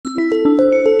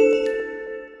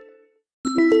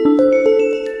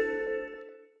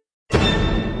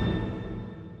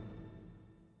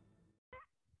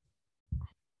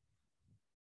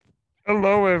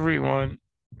Hello, everyone.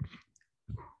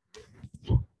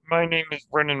 My name is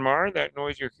Brendan Marr. That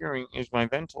noise you're hearing is my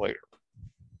ventilator.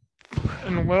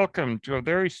 And welcome to a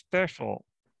very special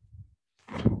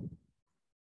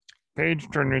Page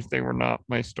Turners They Were Not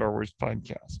My Star Wars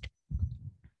podcast.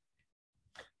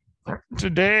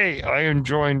 Today, I am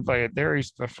joined by a very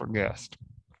special guest.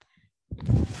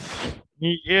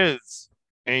 He is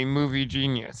a movie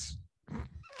genius.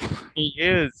 He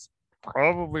is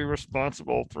probably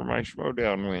responsible for my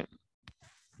Schmodown win.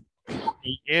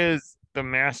 He is the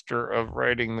master of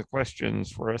writing the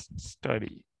questions for us to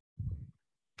study.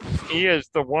 He is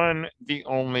the one, the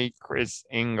only Chris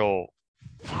Engel.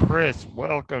 Chris,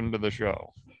 welcome to the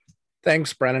show.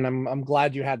 Thanks, Brennan. I'm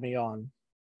glad you had me on.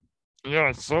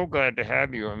 Yeah, so glad to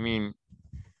have you. I mean,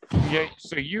 yeah,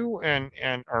 so you and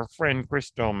our friend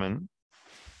Chris Dolman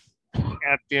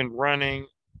have been running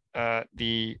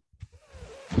the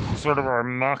sort of our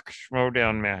mock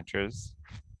Schmodown matches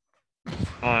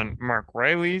on Mark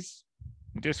Riley's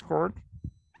Discord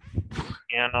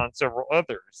and on several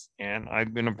others. And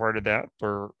I've been a part of that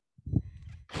for,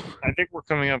 I think we're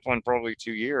coming up on probably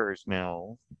 2 years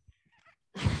now.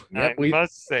 Yep, I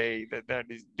must say that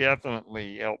has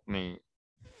definitely helped me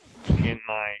in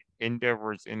my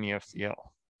endeavors in the FCL.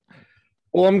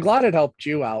 Well, I'm glad it helped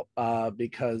you out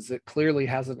because it clearly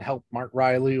hasn't helped Mark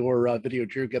Riley or Video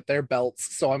Drew get their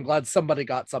belts. So I'm glad somebody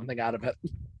got something out of it.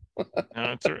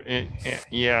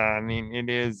 Yeah, I mean, it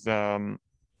is.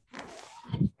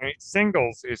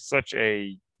 Singles is such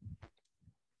a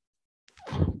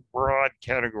broad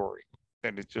category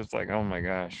that it's just like, oh my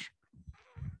gosh.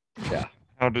 Yeah.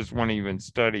 How does one even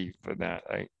study for that?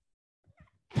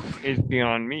 It's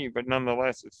beyond me, but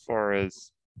nonetheless, as far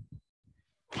as,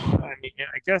 I mean,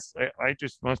 I guess I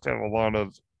just must have a lot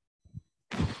of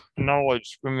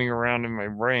knowledge swimming around in my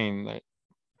brain that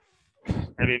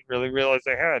I didn't really realize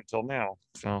I had till now.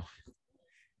 So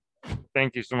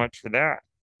thank you so much for that.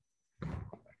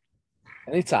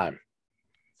 Anytime.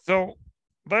 So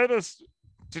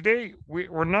today,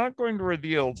 we're not going to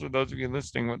reveal to those of you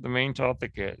listening what the main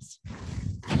topic is.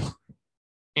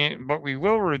 But we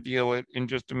will reveal it in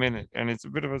just a minute, and it's a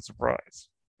bit of a surprise.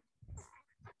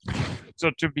 So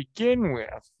to begin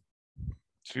with,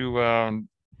 to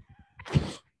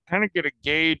kind of get a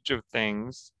gauge of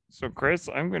things. So Chris,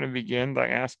 I'm going to begin by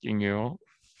asking you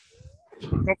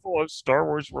a couple of Star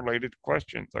Wars related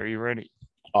questions. Are you ready?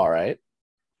 All right.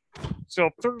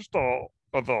 So first of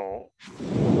all,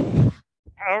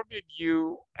 how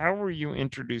were you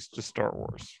introduced to Star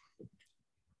Wars?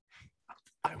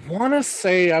 I want to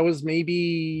say I was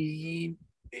maybe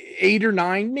 8 or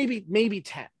 9, maybe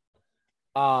 10.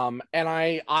 And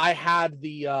I had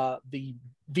the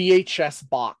VHS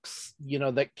box,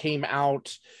 that came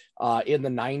out in the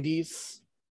 90s.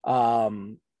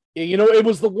 It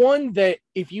was the one that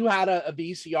if you had a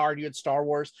VCR and you had Star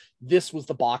Wars, this was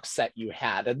the box set you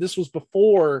had. And this was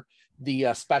before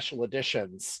the special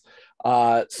editions.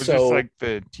 Was this like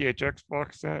the THX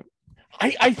box set?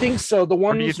 I think so. The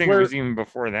ones, or do you think it was even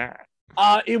before that?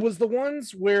 It was the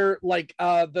ones where like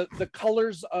the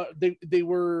colors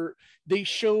they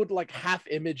showed like half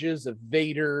images of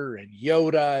Vader and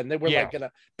Yoda, and they were like in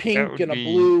a pink and a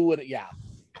blue, and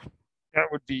that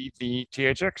would be the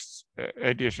THX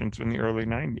editions in the early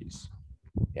 90s.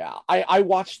 Yeah, I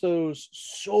watched those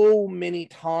so many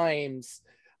times.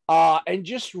 And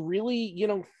just really,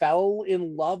 fell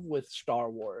in love with Star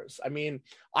Wars. I mean,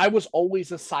 I was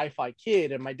always a sci-fi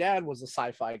kid, and my dad was a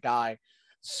sci-fi guy.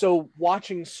 So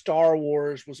watching Star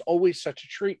Wars was always such a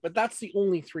treat, but that's the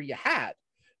only 3 you had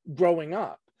growing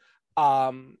up.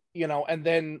 And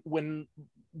then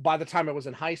by the time I was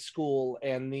in high school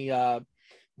and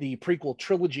the prequel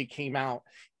trilogy came out,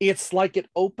 it's like it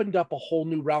opened up a whole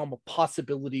new realm of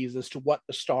possibilities as to what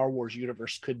the Star Wars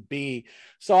universe could be.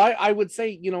 So I would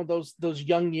say, those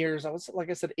young years, I was, like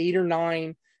I said, 8 or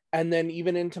 9, and then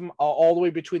even into all the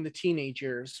way between the teenage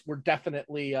years were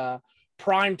definitely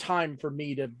prime time for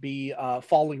me to be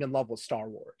falling in love with Star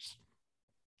Wars.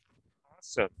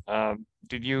 Awesome.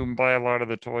 Did you buy a lot of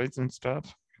the toys and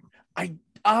stuff? I'm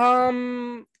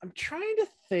trying to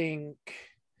think.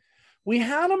 We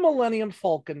had a Millennium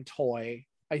Falcon toy,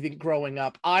 I think, growing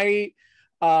up. I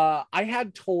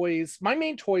had toys. My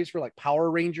main toys were like Power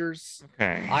Rangers.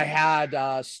 Okay. I had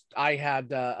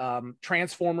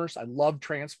Transformers. I loved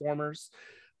Transformers.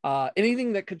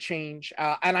 Anything that could change.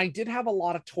 And I did have a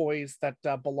lot of toys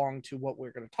that belonged to what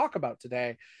we're going to talk about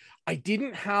today. I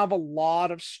didn't have a lot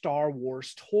of Star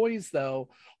Wars toys, though,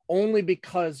 only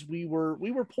because we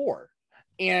were poor.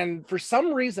 And for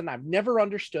some reason, I've never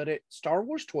understood it. Star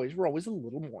Wars toys were always a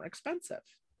little more expensive.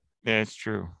 Yeah, it's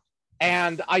true.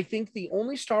 And I think the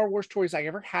only Star Wars toys I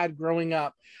ever had growing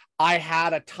up, I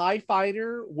had a TIE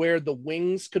fighter where the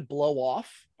wings could blow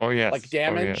off, Oh yes. like Oh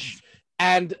damage, yes.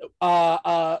 and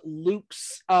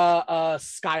Luke's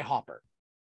Skyhopper.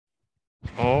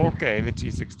 Oh, okay, the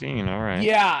T16. All right.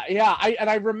 Yeah.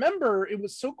 I remember it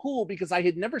was so cool because I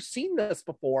had never seen this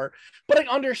before, but I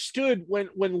understood when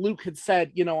Luke had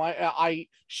said, you know, I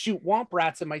shoot womp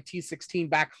rats in my T16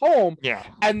 back home. Yeah.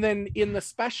 And then in the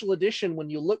special edition,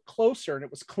 when you look closer and it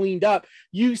was cleaned up,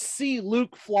 you see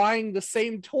Luke flying the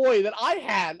same toy that I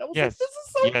had. I was like, Yes. this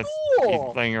is so Yes. cool.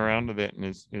 He's playing around with it in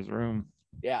his room.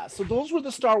 Yeah. So those were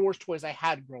the Star Wars toys I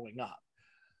had growing up.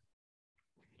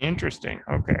 Interesting.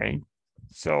 Okay.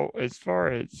 So as far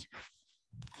as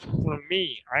for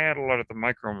me, I had a lot of the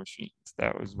Micro Machines.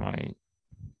 That was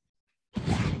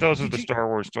those are the Star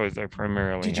Wars toys I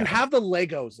primarily Did you had. have the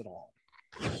Legos at all?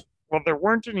 Well, there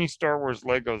weren't any Star Wars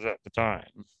Legos at the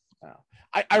time,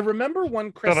 I remember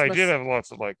one Christmas. but I did have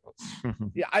lots of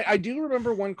Legos. Yeah, I do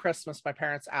remember one Christmas, my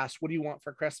parents asked, what do you want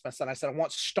for Christmas? And I said, I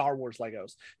want Star Wars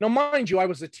Legos. Now, mind you, I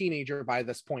was a teenager by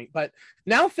this point, but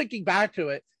now thinking back to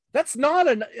it, that's not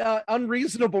an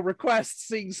unreasonable request.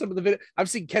 Seeing some of the video, I've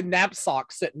seen Ken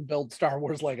Knapsack sit and build Star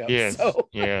Wars Legos. Yes, so.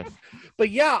 yes. But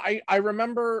yeah, I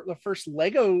remember the first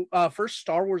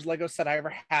Star Wars Lego set I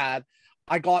ever had.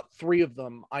 I got 3 of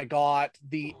them. I got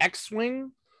the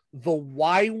X-Wing, the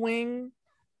Y-Wing.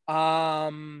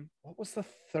 What was the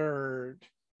third?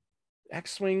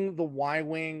 X-Wing, the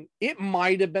Y-Wing. It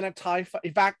might have been a TIE.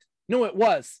 In fact, no, it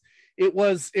was. It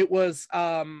was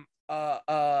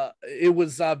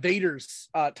Vader's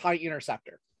TIE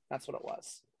Interceptor. That's what it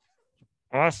was.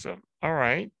 Awesome. All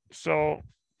right. So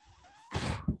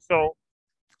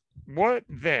what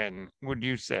then would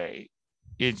you say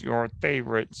is your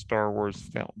favorite Star Wars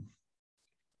film?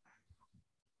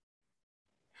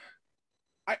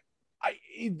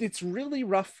 It's really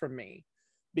rough for me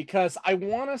because I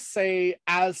want to say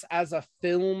as a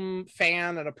film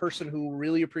fan and a person who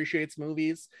really appreciates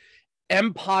movies,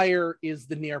 Empire is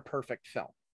the near perfect film,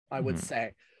 I would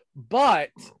say. But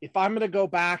if I'm going to go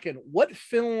back and what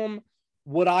film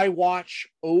would I watch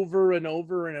over and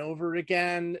over and over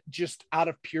again, just out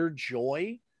of pure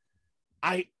joy,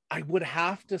 I would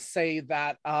have to say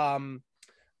that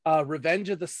Revenge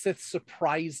of the Sith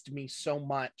surprised me so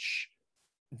much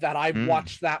that I've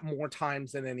watched that more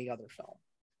times than any other film.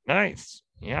 Nice.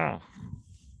 Yeah.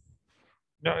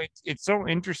 No, it's so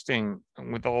interesting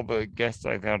with all the guests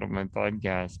I've had on my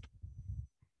podcast.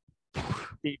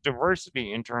 The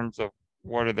diversity in terms of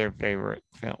what are their favorite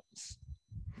films.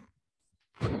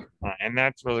 And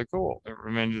that's really cool.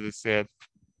 Revenge of the Sith,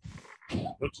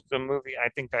 which is a movie I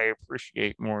think I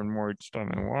appreciate more and more each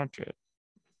time I watch it.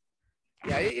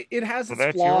 Yeah, it has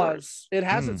its flaws. It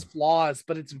has its flaws,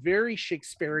 but it's very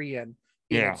Shakespearean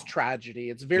in its tragedy.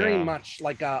 It's very much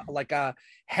like a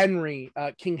Henry,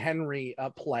 King Henry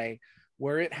play,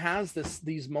 where it has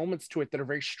these moments to it that are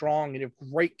very strong and have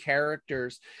great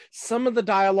characters. Some of the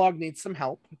dialogue needs some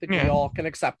help. I think we all can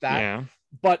accept that. Yeah.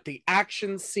 But the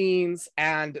action scenes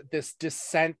and this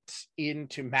descent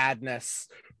into madness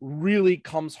really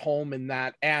comes home in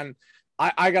that. And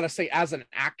I gotta say, as an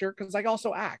actor, because I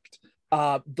also act,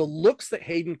 the looks that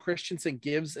Hayden Christensen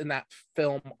gives in that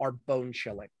film are bone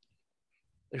chilling.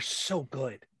 They're so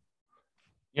good.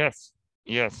 Yes,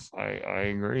 I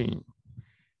agree.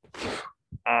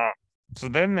 So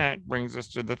then that brings us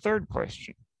to the third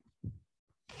question.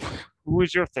 Who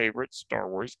is your favorite Star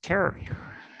Wars character?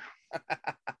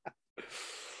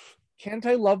 Can't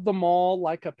I love them all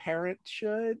like a parent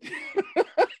should?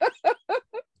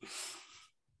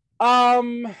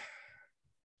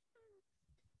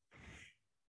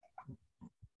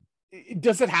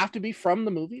 Does it have to be from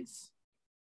the movies?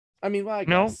 I mean, well, I guess.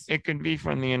 No, it can be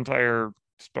from the entire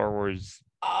Star Wars.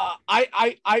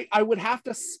 I would have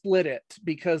to split it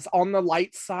because on the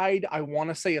light side, I want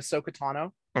to say Ahsoka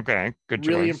Tano. Okay, good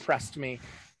choice. Really impressed me.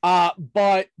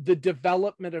 But the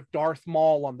development of Darth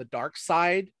Maul on the dark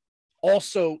side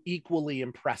also equally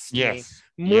impressed me.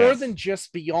 More than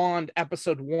just beyond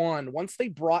episode 1. Once they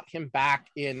brought him back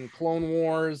in Clone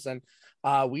Wars and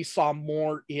we saw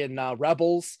more in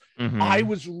Rebels, I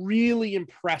was really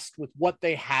impressed with what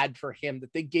they had for him,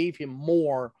 that they gave him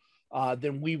more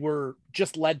than we were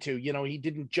just led to. You know, he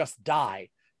didn't just die.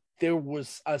 There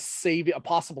was a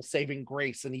possible saving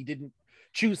grace, and he didn't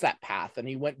choose that path, and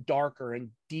he went darker and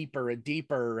deeper and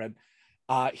deeper, and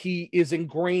he is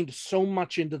ingrained so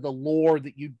much into the lore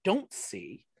that you don't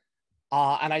see.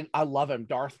 And I love him.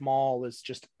 Darth Maul is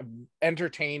just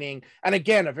entertaining, and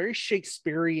again, a very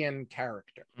Shakespearean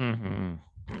character. And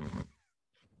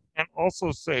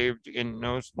also saved in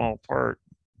no small part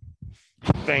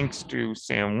thanks to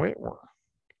Sam Witwer.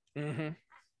 Mm-hmm.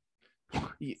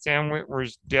 Sam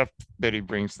Witwer's depth that he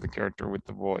brings to the character with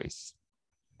the voice.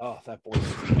 Oh, that voice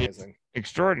is amazing.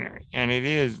 Extraordinary. And it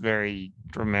is very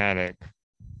dramatic.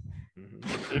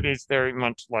 Mm-hmm. It is very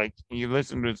much like you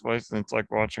listen to his voice and it's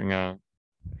like watching a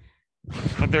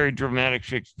very dramatic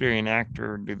Shakespearean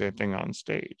actor do their thing on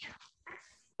stage.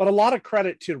 But a lot of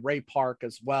credit to Ray Park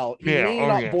as well. He may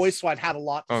not voice what had a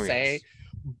lot to say,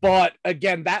 but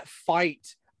again, that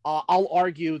fight, I'll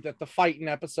argue that the fight in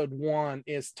episode 1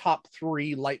 is top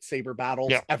 3 lightsaber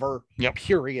battles ever,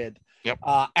 period. Yep.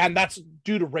 And that's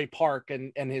due to Ray Park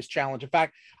and his challenge. In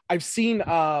fact, I've seen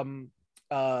behind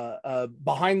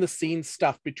the scenes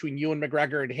stuff between Ewan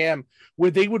McGregor and him,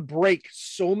 where they would break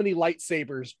so many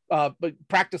lightsabers, but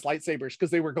practice lightsabers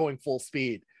because they were going full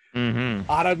speed. Mm-hmm.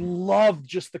 And I loved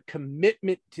just the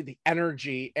commitment to the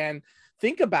energy. And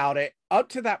think about it, up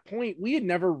to that point, we had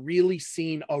never really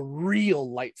seen a real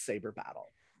lightsaber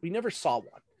battle. We never saw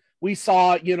one. We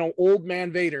saw, old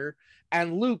man Vader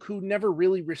and Luke, who never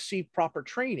really received proper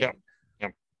training.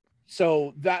 Yep.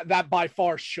 So that by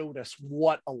far showed us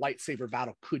what a lightsaber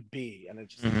battle could be. And it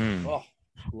just,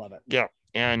 love it. Yeah.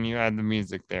 And you add the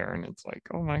music there and it's like,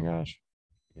 oh my gosh.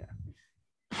 Yeah.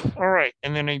 All right.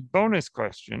 And then a bonus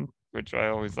question, which I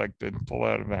always like to pull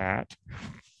out of a hat.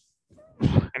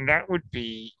 And that would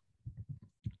be,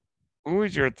 who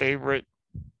is your favorite,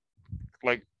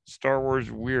 like, Star Wars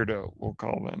weirdo, we'll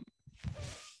call them?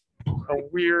 A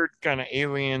weird kind of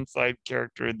alien side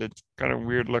character that's kind of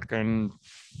weird looking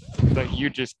that you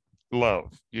just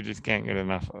love. You just can't get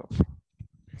enough of.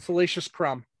 Salacious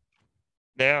Crumb.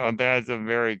 Yeah, that's a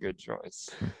very good choice.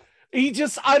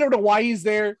 I don't know why he's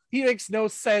there. He makes no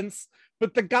sense,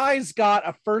 but the guy's got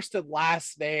a first and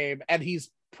last name and he's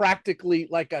practically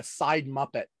like a side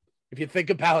Muppet. If you think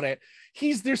about it,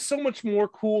 there's so much more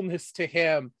coolness to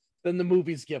him than the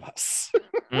movies give us.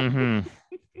 Mm-hmm.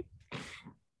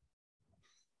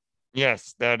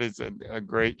 Yes, that is a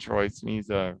great choice. And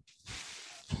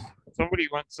somebody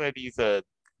once said he's a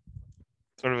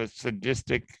sort of a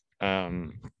sadistic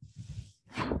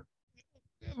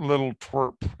little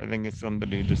twerp. I think it's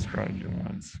somebody described it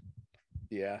once.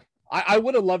 Yeah. I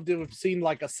would have loved to have seen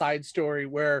like a side story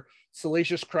where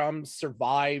Salacious Crumb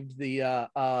survived the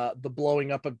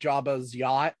blowing up of Jabba's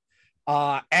yacht,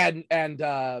 and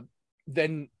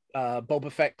then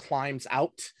Boba Fett climbs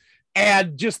out,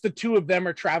 and just the two of them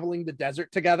are traveling the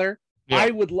desert together. Yeah. I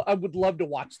would love to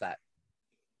watch that.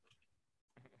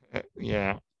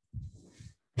 Yeah,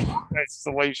 that's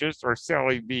Salacious, or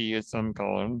Sally B, as some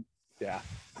call him. Yeah,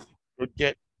 would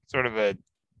get sort of a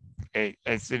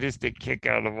sadistic kick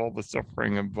out of all the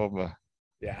suffering of Boba.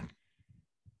 Yeah.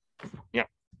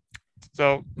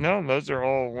 So no, those are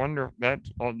all wonderful.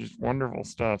 That's all just wonderful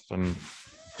stuff, and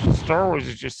Star Wars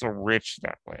is just so rich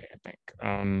that way, I think.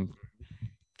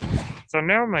 So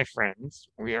now, my friends,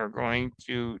 we are going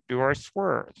to do our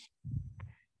swerve.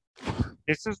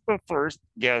 This is the first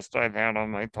guest I've had on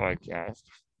my podcast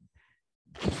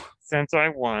since I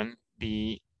won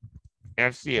the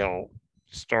FCL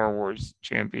Star Wars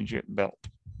Championship belt.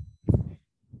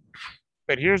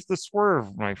 But here's the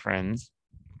swerve, my friends.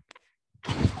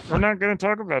 We're not going to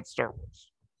talk about Star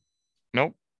Wars.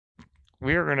 Nope.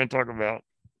 We are going to talk about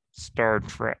Star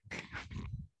Trek.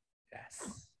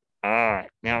 Yes.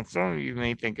 Now, some of you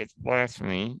may think it's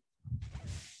blasphemy,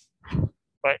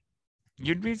 but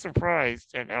you'd be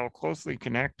surprised at how closely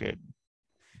connected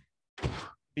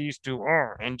these two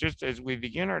are. And just as we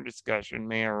begin our discussion,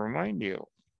 may I remind you,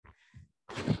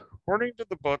 according to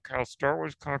the book, How Star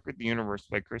Wars Conquered the Universe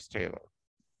by Chris Taylor,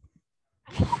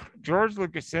 George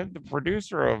Lucas sent the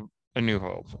producer of A New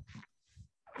Hope,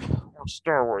 or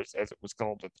Star Wars as it was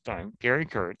called at the time, Gary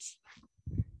Kurtz,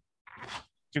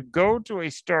 to go to a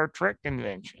Star Trek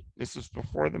convention. This was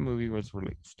before the movie was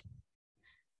released,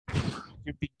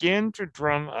 to begin to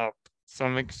drum up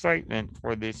some excitement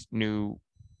for this new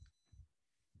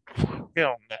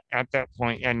film that at that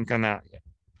point hadn't come out yet.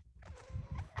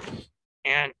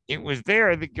 And it was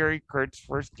there that Gary Kurtz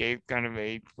first gave kind of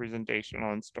a presentation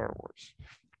on Star Wars.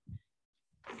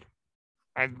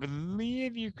 I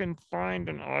believe you can find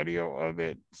an audio of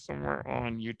it somewhere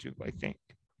on YouTube, I think.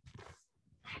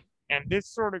 And this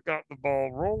sort of got the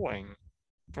ball rolling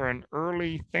for an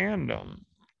early fandom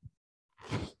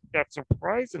that,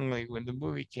 surprisingly, when the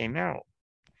movie came out,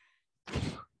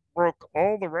 broke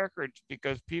all the records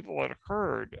because people had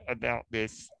heard about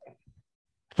this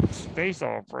space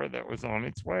opera that was on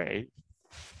its way.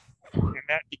 And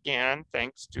that began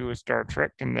thanks to a Star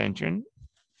Trek convention,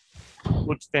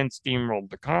 which then steamrolled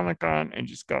the Comic-Con and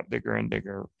just got bigger and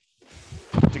bigger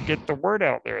to get the word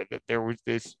out there that there was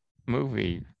this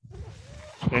movie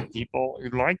that people who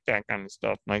like that kind of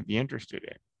stuff might be interested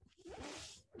in.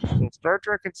 So Star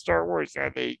Trek and Star Wars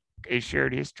have a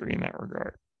shared history in that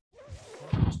regard.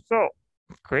 So,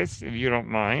 Chris, if you don't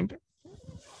mind,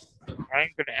 I'm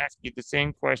going to ask you the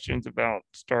same questions about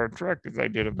Star Trek as I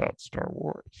did about Star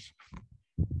Wars.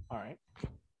 All right.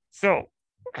 So,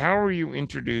 how were you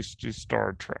introduced to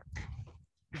Star Trek?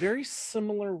 Very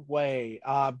similar way.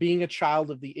 Being a child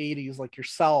of the 80s like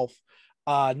yourself,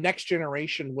 Next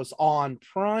Generation was on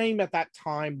Prime at that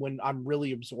time when I'm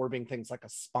really absorbing things like a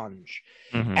sponge.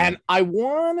 Mhm. And I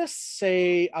want to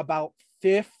say about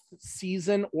fifth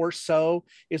season or so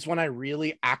is when I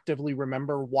really actively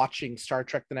remember watching Star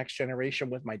Trek The Next Generation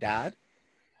with my dad.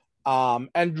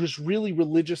 And just really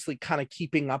religiously kind of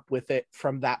keeping up with it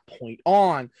from that point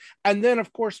on. And then,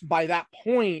 of course, by that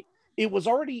point, it was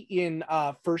already in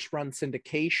first run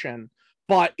syndication,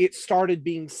 but it started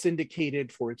being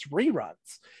syndicated for its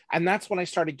reruns. And that's when I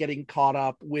started getting caught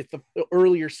up with the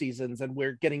earlier seasons, and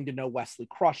we're getting to know Wesley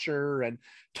Crusher and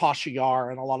Tasha Yar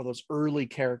and a lot of those early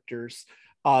characters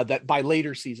that by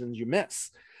later seasons you miss.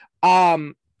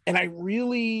 And I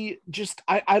really just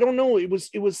I don't know, it was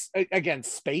again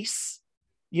space,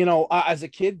 as a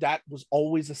kid that was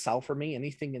always a sell for me,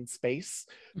 anything in space.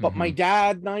 But my Mhm.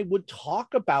 dad and I would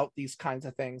talk about these kinds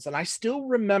of things, and I still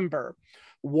remember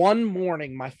one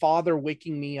morning my father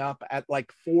waking me up at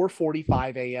like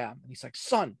 4:45 a.m. and he's like,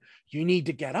 son, you need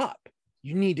to get up,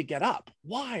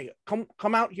 why,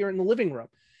 come out here in the living room.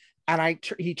 And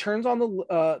he turns on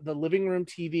the living room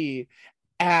TV,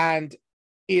 and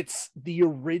it's the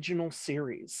original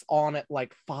series on at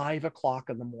like 5 o'clock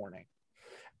in the morning.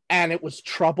 And it was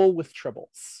Trouble with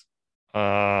Tribbles.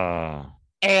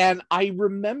 And I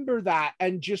remember that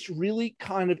and just really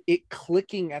kind of it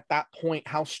clicking at that point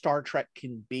how Star Trek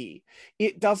can be.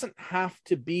 It doesn't have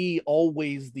to be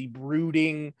always the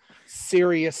brooding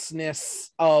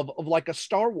seriousness of like a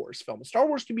Star Wars film. Star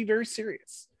Wars can be very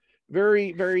serious,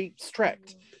 very, very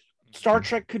strict. Star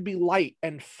Trek could be light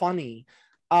and funny.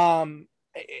 And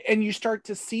you start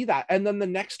to see that. And then the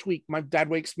next week, my dad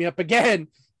wakes me up again,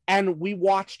 and we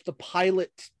watched the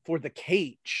pilot for The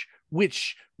Cage,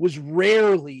 which was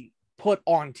rarely put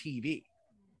on TV.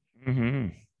 Mm-hmm.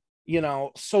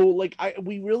 So like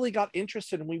we really got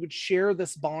interested, and we would share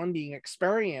this bonding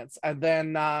experience. And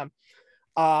then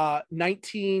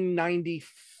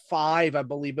 1995, I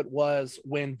believe it was,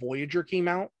 when Voyager came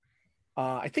out.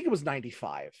 I think it was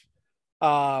 95.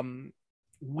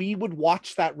 We would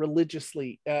watch that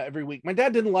religiously every week. My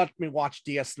dad didn't let me watch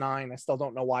DS9. I still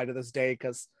don't know why to this day,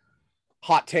 because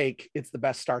hot take, it's the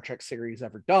best Star Trek series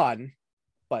ever done.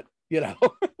 But No,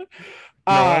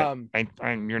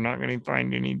 you're not going to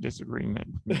find any disagreement.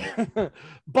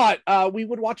 But we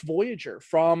would watch Voyager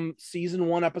from season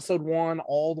 1, episode 1,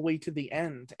 all the way to the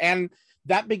end. And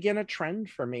that began a trend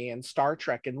for me in Star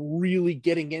Trek and really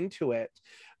getting into it.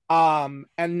 And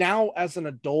now as an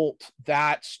adult,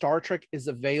 that Star Trek is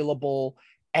available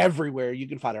everywhere. You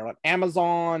can find it on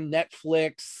Amazon,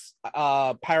 Netflix,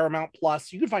 Paramount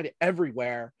Plus. You can find it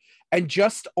everywhere. And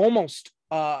just almost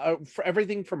for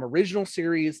everything from original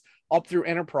series up through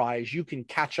Enterprise, you can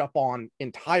catch up on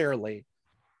entirely.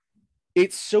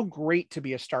 It's so great to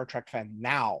be a Star Trek fan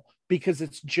now, because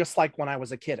it's just like when I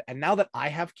was a kid. And now that I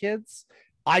have kids,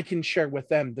 I can share with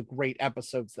them the great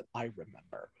episodes that I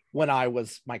remember when I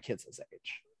was my kids'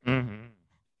 age. Mm-hmm.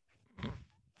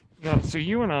 No, so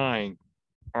you and I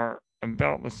are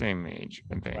about the same age,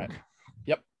 I think. Right.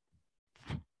 Yep.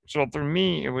 So for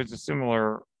me, it was a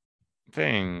similar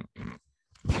thing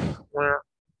where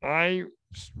I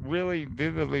really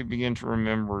vividly begin to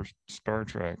remember Star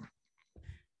Trek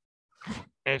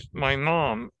as my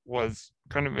mom was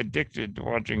kind of addicted to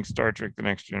watching Star Trek The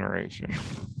Next Generation.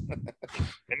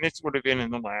 And this would have been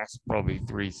in the last probably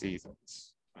 3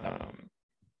 seasons.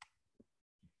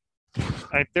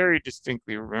 I very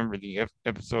distinctly remember the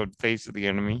episode Face of the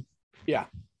Enemy. Yeah.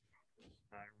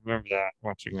 I remember that,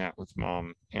 watching that with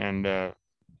mom. And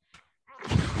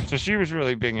so she was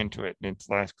really big into it in its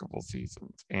last couple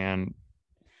seasons. And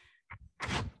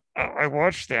I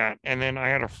watched that. And then I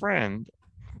had a friend,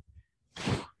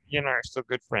 he and I are still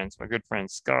good friends, my good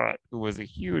friend Scott, who was a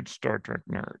huge Star Trek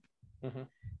nerd. Mm-hmm.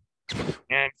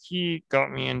 And he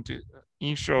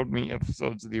showed me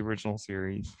episodes of the original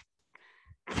series.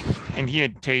 And he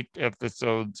had taped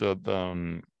episodes of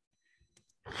the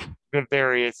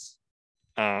various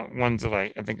ones that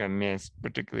I think I missed,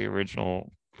 particularly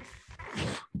original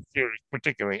series,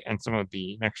 particularly, and some of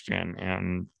the next gen.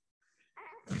 And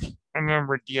I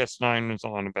remember DS9 was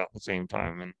on about the same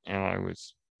time, and I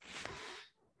was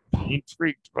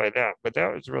intrigued by that. But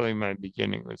that was really my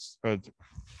beginning. Was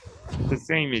the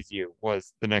same as you,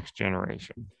 was the Next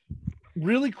Generation.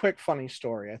 Really quick funny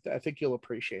story. I think you'll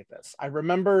appreciate this. I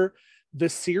remember the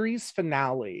series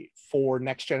finale for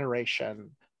Next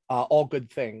Generation, All Good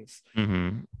Things.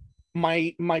 Mm-hmm.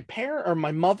 My parent or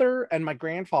my mother and my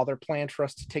grandfather planned for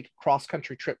us to take a cross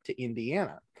country trip to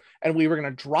Indiana, and we were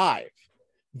going to drive.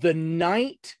 The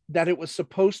night that it was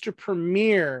supposed to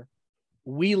premiere,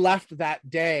 we left that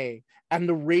day, and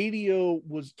the radio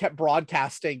was kept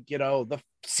broadcasting, the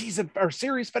season or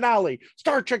series finale,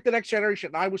 Star Trek: The Next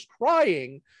Generation. And I was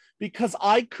crying because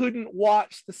I couldn't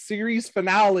watch the series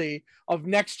finale of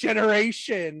Next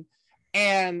Generation.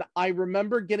 And I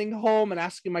remember getting home and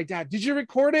asking my dad, "Did you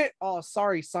record it?" "Oh,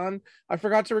 sorry, son. I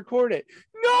forgot to record it."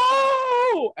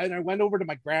 "No!" And I went over to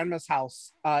my grandma's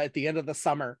house at the end of the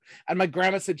summer, and my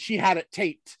grandma said she had it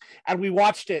taped, and we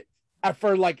watched it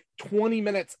for like 20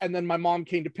 minutes, and then my mom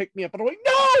came to pick me up, and I'm like,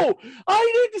 "No,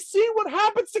 I need to see what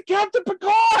happens to Captain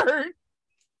Picard."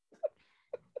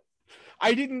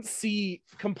 I didn't see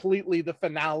completely the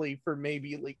finale for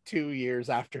maybe like 2 years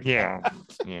after Yeah,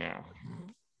 that. yeah.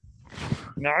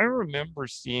 Now I remember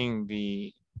seeing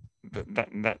the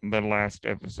last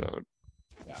episode.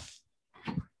 Yeah.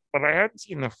 But I hadn't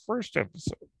seen the first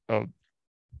episode of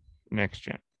Next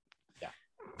Gen. Yeah.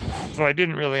 So I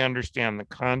didn't really understand the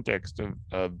context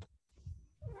of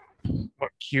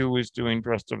what Q was doing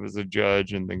dressed up as a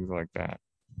judge and things like that.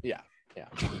 Yeah. Yeah.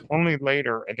 Only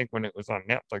later, I think when it was on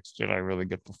Netflix, did I really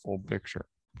get the full picture.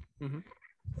 Mm-hmm.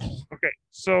 Okay,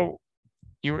 so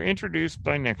you were introduced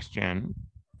by Next Gen.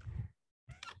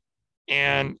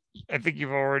 And I think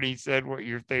you've already said what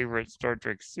your favorite Star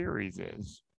Trek series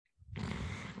is. Oh,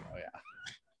 yeah.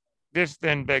 This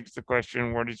then begs the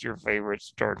question, what is your favorite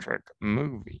Star Trek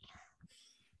movie?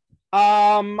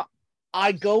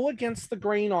 I go against the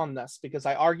grain on this because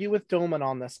I argue with Doman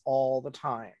on this all the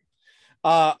time.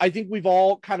 I think we've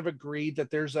all kind of agreed that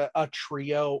there's a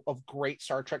trio of great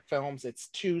Star Trek films. It's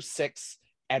 2, 6,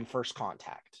 and First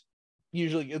Contact.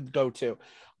 Usually go to.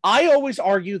 I always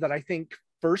argue that I think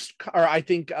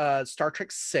Star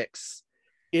Trek 6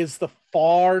 is the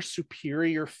far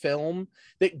superior film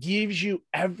that gives you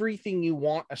everything you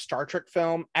want a Star Trek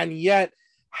film, and yet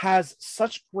has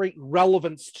such great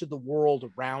relevance to the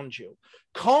world around you.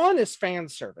 Khan is fan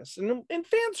service, and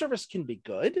fan service can be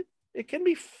good. It can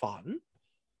be fun.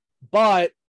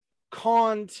 But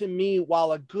Khan, to me,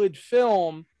 while a good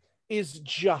film, is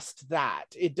just that.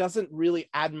 It doesn't really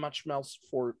add much else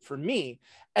for me.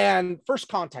 And First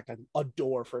Contact, I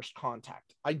adore First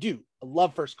Contact. I do. I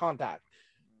love First Contact.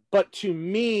 But to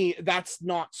me, that's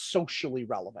not socially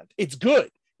relevant. It's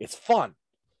good. It's fun.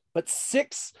 But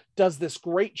 6 does this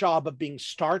great job of being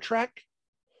Star Trek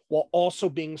while also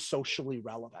being socially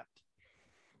relevant.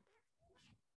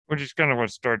 Which is kind of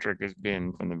what Star Trek has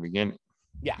been from the beginning.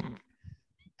 Yeah.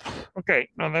 Okay,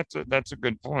 no, that's a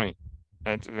good point.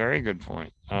 That's a very good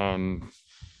point. I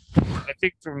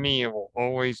think for me, it will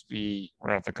always be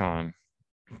Wrath of Khan.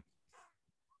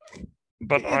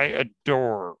 But I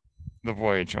adore The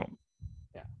Voyage Home.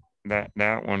 Yeah.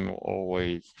 That one will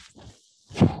always.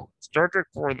 Star Trek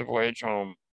IV: The Voyage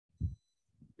Home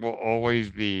will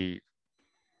always be.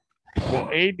 Well,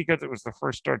 A, because it was the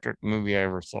first Star Trek movie I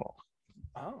ever saw.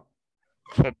 Oh.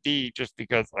 But B, just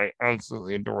because I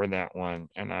absolutely adore that one,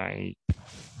 and I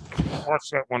watch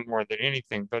that one more than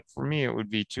anything. But for me, it would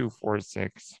be 2, 4,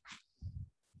 6,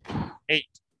 8.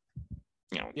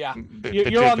 Yeah,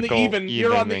 you're on the even.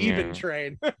 You're on the even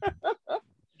train.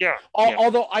 Yeah.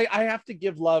 Although I have to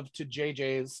give love to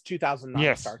JJ's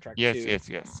 2009 Star Trek.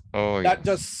 Yes. Oh, that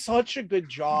does such a good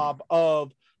job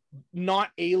of not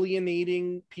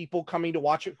alienating people coming to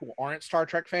watch it who aren't Star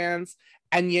Trek fans,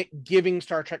 and yet giving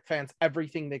Star Trek fans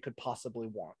everything they could possibly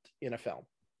want in a film.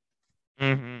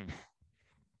 Mm-hmm.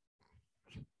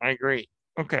 I agree.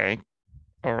 Okay.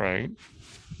 All right.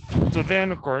 So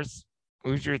then, of course,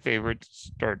 who's your favorite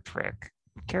Star Trek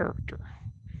character?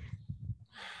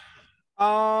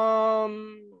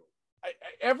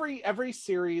 Every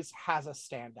series has a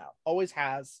standout. Always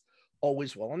has,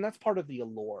 always will, and that's part of the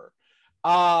allure.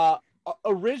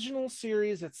 Original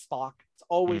series, it's Spock. It's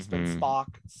always been Spock.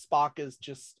 Spock is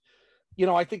just,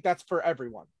 I think that's for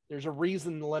everyone. There's a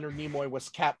reason Leonard Nimoy was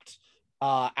kept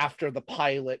after the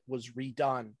pilot was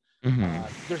redone.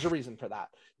 There's a reason for that.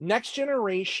 Next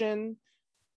Generation,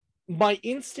 my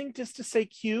instinct is to say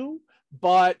Q,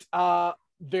 but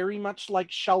very much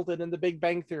like Sheldon in The Big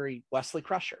Bang Theory, Wesley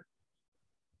Crusher.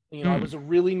 I was a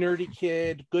really nerdy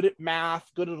kid, good at math,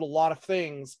 good at a lot of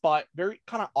things, but very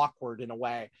kind of awkward in a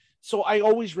way. So I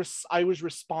always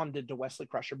responded to Wesley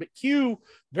Crusher. But Q,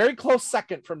 very close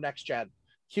second from Next Gen.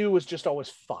 Q was just always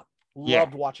fun. Yeah.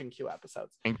 Loved watching Q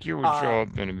episodes. And Q would show up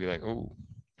and it'd be like, oh.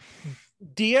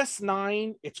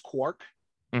 DS9, it's Quark.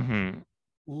 Mm-hmm.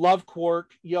 Love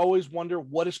Quark. You always wonder,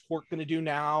 what is Quark going to do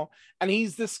now? And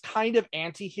he's this kind of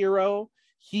anti-hero.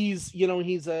 He's, you know,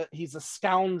 he's a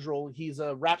scoundrel. He's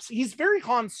a rap. He's very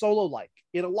Han Solo like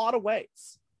in a lot of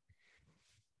ways.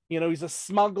 You know, he's a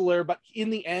smuggler, but in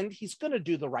the end, he's going to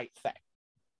do the right thing.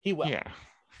 He will. Yeah.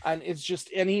 And it's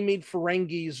just, and he made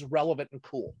Ferengis relevant and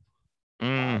cool.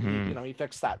 Mm-hmm. You know, he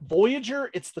fixed that. Voyager,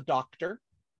 it's the Doctor.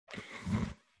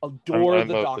 Adore I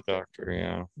the love Doctor. the Doctor,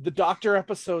 yeah. The Doctor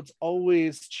episodes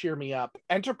always cheer me up.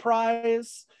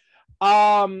 Enterprise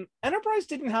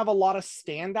didn't have a lot of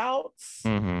standouts.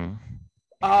 Mm-hmm.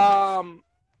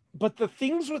 But the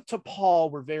things with T'Pol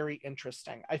were very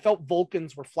interesting. I felt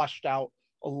Vulcans were fleshed out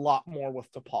a lot more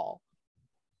with T'Pol.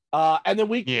 And then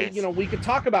we could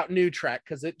talk about New Trek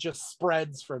because it just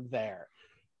spreads from there.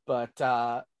 But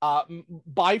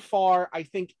by far, I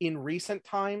think in recent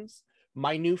times,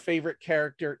 my new favorite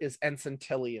character is Ensign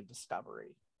Tilly in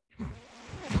Discovery.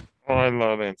 Oh, I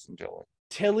love Ensign Tilly.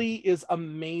 Tilly is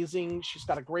amazing. She's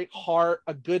got a great heart,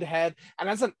 a good head. And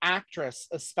as an actress,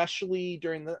 especially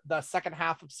during the second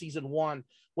half of season 1,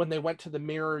 when they went to the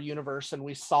mirror universe and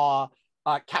we saw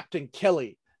Captain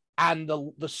Killy and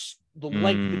the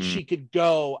length that she could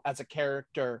go as a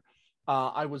character,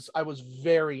 I was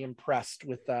very impressed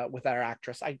with our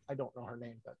actress. I don't know her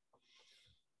name, but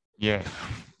yeah.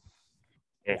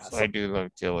 Yes, yeah, so I do love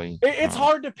Tilly. It's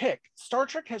hard to pick. Star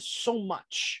Trek has so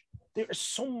much. There's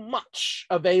so much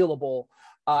available.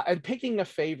 And picking a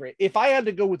favorite, if I had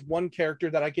to go with one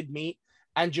character that I could meet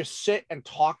and just sit and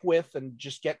talk with and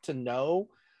just get to know,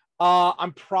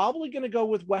 I'm probably going to go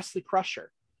with Wesley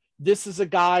Crusher. This is a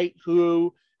guy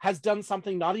who has done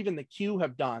something not even the Q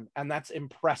have done, and that's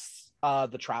impress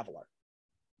the Traveler.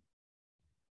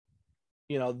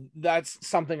 You know, that's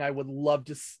something I would love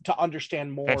to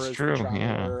understand more. That's as true, the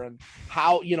Traveler, yeah. and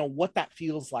how, you know, what that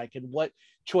feels like and what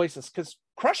choices. Because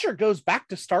Crusher goes back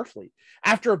to Starfleet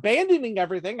after abandoning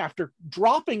everything, after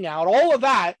dropping out, all of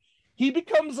that. He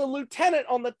becomes a lieutenant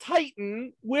on the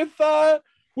Titan with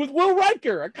Will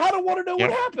Riker. I kind of want to know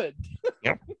what happened.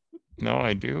 Yep. No,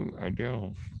 I do.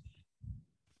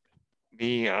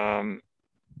 The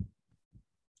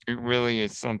it really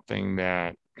is something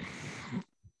that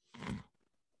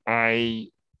I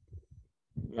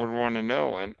would want to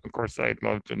know, and of course, I'd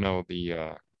love to know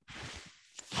the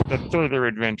further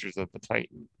adventures of the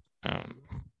Titan.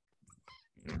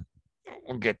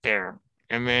 We'll get there,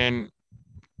 and then.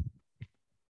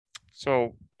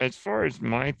 So, as far as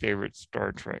my favorite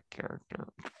Star Trek character,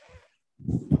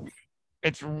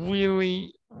 it's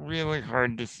really, really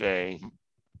hard to say.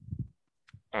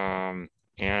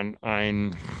 And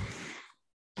I'm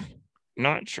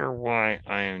not sure why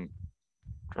I'm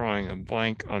drawing a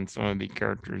blank on some of the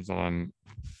characters on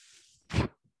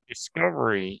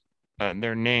Discovery,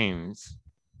 their names.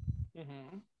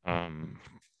 Mm-hmm.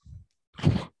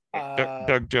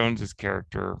 Doug Jones's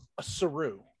character.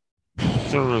 Saru.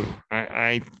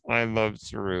 I love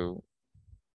Saru.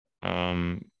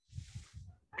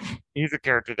 He's a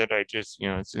character that I just, you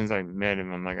know, as soon as I met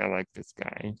him, I'm like, I like this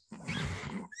guy.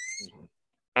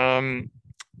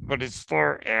 But as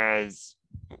far as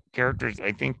characters,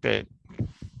 I think that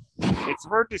it's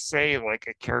hard to say like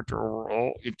a character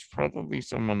overall. It's probably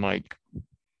someone like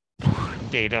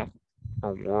Data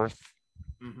or Worf.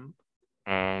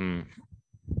 Mm-hmm.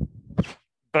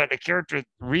 But a character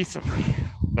recently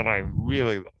that I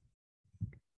really love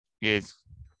is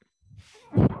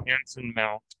Anson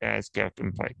Mount as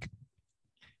Captain Pike.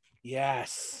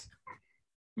 Yes.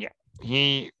 Yeah,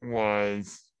 he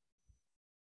was,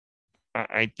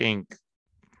 I think,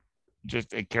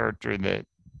 just a character that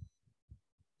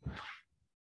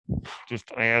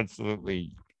just I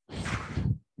absolutely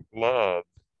love.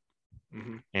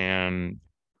 Mm-hmm. And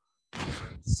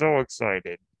so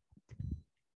excited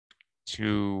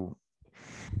to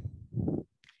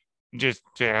just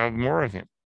to have more of him.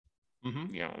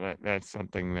 Mm-hmm. You know, that's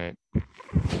something that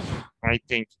I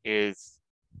think is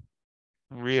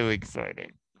really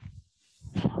exciting.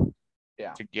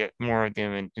 Yeah. To get more of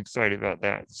them and excited about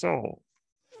that. So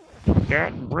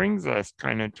that brings us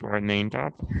kind of to our main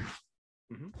topic.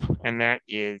 Mm-hmm. And that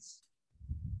is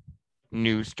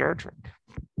new Star Trek.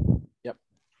 Yep.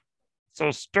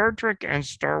 So Star Trek and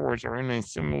Star Wars are in a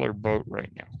similar boat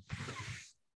right now.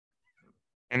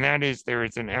 And that is there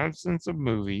is an absence of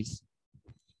movies.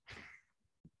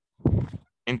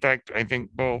 In fact, I think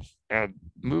both have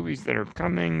movies that are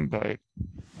coming, but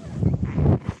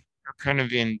are kind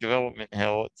of in development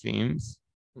hell, it seems.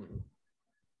 Mm-hmm.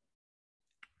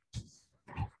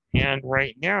 And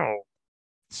right now,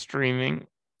 streaming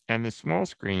and the small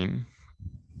screen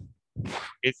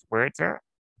is where it's at.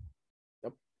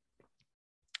 Yep.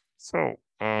 So,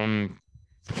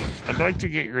 I'd like to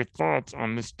get your thoughts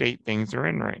on the state things are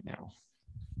in right now.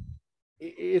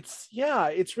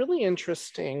 It's really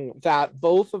interesting that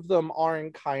both of them are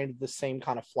in kind of the same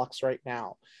kind of flux right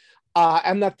now.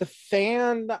 And that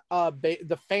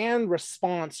the fan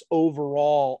response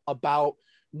overall about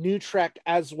new Trek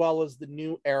as well as the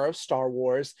new era of Star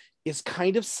Wars is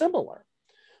kind of similar.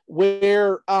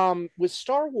 Where with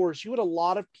Star Wars, you had a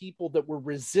lot of people that were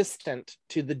resistant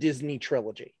to the Disney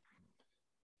trilogy,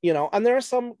 and there are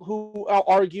some who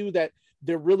argue that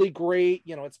they're really great,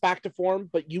 it's back to form,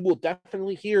 but you will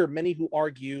definitely hear many who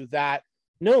argue that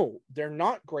no, they're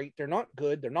not great, they're not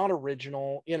good, they're not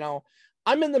original.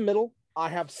 I'm in the middle. I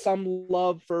have some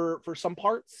love for some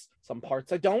parts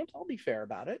I don't. I'll be fair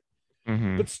about it.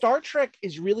 Mhm. But Star Trek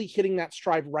is really hitting that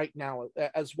stride right now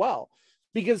as well,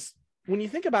 because when you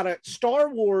think about it, Star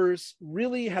Wars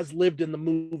really has lived in the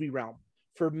movie realm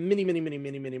for many, many, many,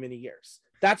 many, many, many years.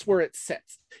 That's where it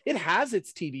sits. It has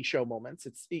its TV show moments,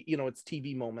 its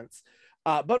TV moments,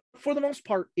 but for the most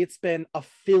part, it's been a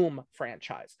film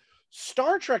franchise.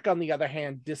 Star Trek, on the other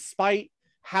hand, despite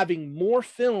having more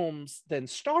films than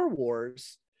Star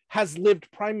Wars, has lived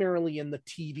primarily in the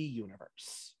TV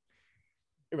universe.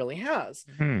 It really has.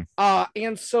 Hmm.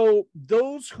 And so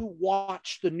those who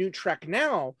watch the new Trek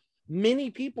now,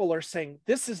 many people are saying,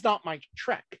 this is not my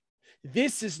Trek.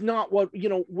 This is not what,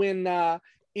 when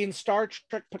in Star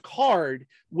Trek Picard,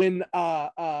 when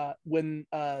the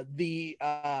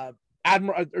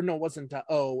Admiral, or no, it wasn't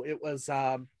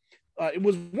it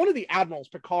was one of the admirals.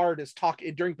 Picard is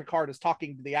talking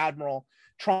to the Admiral,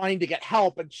 trying to get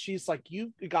help, and she's like,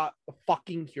 you got a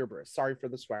fucking hubris. Sorry for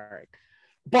the swearing.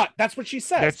 But that's what she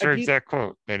says. That's her exact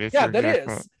quote. That is. Yeah, that is.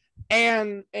 Quote.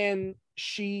 And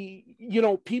she,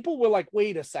 people were like,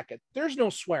 wait a second, there's no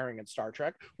swearing in Star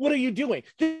Trek. What are you doing?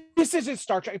 This isn't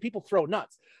Star Trek. And people throw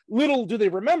nuts. Little do they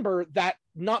remember that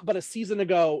not but a season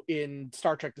ago in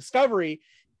Star Trek Discovery,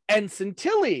 Ensign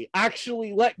Tilly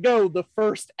actually let go the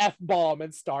first F-bomb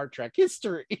in Star Trek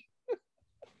history.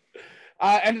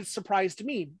 And it surprised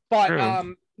me. But,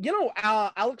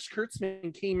 Alex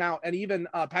Kurtzman came out, and even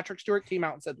Patrick Stewart came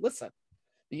out and said, listen,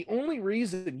 the only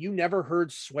reason you never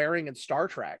heard swearing in Star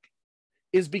Trek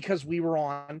is because we were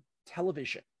on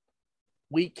television.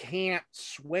 We can't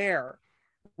swear.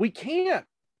 We can't.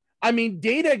 I mean,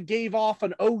 Data gave off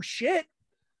an oh shit.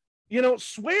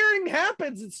 Swearing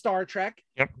happens in Star Trek.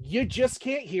 Yep. You just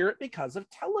can't hear it because of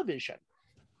television.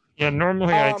 Yeah,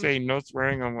 normally I'd say no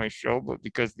swearing on my show, but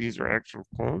because these are actual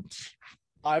quotes,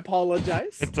 I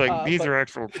apologize. It's like these are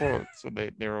actual quotes, so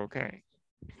they're okay.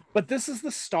 But this is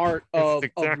the start of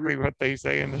exactly what they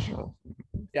say in the show.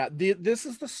 Yeah, this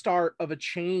is the start of a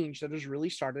change that has really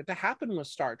started to happen with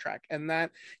Star Trek, and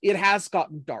that it has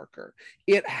gotten darker.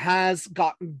 It has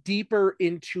gotten deeper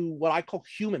into what I call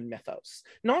human mythos,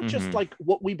 not just like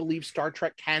what we believe Star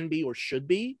Trek can be or should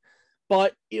be,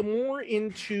 but more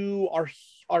into our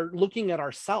looking at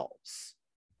ourselves,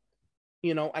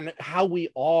 and how we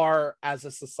are as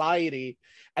a society.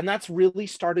 And that's really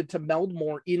started to meld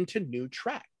more into new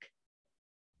Trek.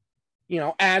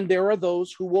 And there are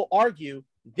those who will argue,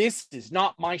 this is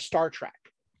not my Star Trek.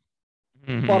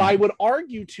 But I would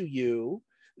argue to you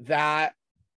that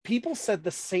people said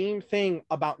the same thing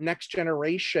about Next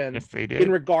Generation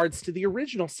in regards to the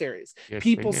original series. Yes,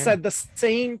 people said the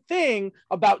same thing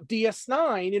about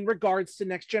DS9 in regards to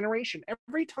Next Generation.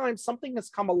 Every time something has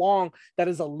come along that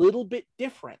is a little bit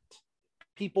different,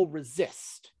 people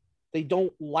resist. They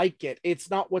don't like it. It's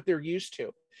not what they're used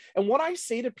to. And what I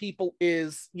say to people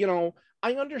is,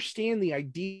 I understand the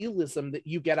idealism that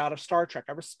you get out of Star Trek.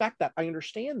 I respect that. I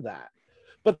understand that.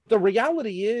 But the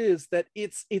reality is that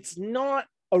it's not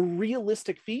a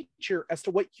realistic feature as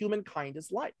to what humankind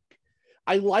is like.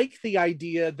 I like the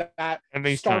idea that at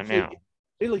least Starfleet, not now.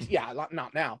 At least, yeah,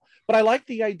 not now. But I like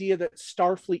the idea that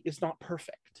Starfleet is not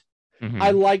perfect.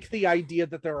 I like the idea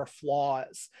that there are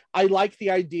flaws. I like the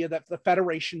idea that the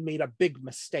Federation made a big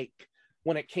mistake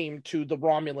when it came to the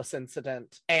Romulus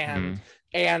incident and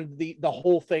the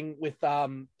whole thing with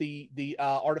the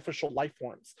artificial life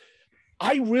forms.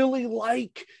 I really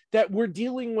like that we're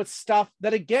dealing with stuff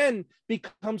that, again,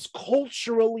 becomes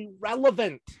culturally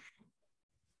relevant.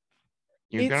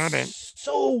 You got it.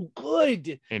 So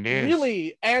good. It is.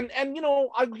 Really. And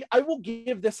I will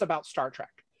give this about Star Trek.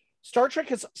 Star Trek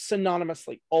has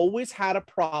synonymously always had a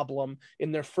problem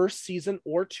in their first season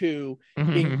or two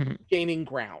in gaining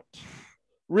ground.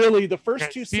 Really, the Yeah,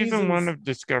 first two season one seasons. of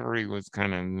Discovery was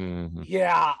kind of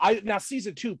Yeah, now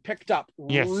season 2 picked up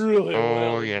yes. really,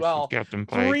 Oh really yes, with well. Captain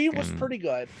Pike. 3 was and pretty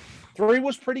good. 3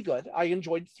 was pretty good. I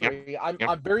enjoyed Yep, 3. I'm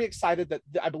yep. very excited that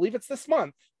I believe it's this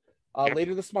month. Yep.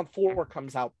 Later this month, 4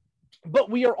 comes out. But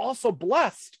we are also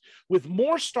blessed with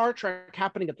more Star Trek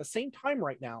happening at the same time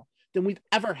right now than we've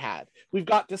ever had. We've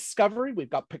got Discovery, we've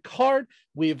got Picard,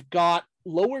 we've got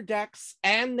Lower Decks,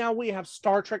 and now we have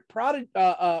Star Trek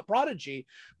Prodigy,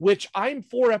 which I'm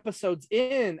 4 episodes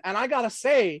in, and I gotta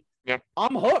say, Yep.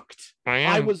 I'm hooked. I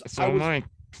am. I was So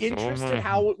interested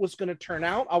how it was going to turn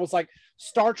out. I was like,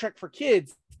 Star Trek for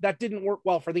kids, that didn't work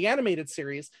well for the animated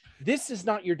series. This is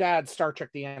not your dad's Star Trek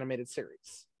the animated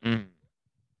series. Mm.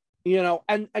 You know,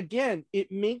 and again,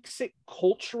 it makes it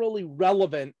culturally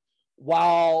relevant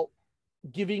while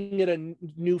giving it a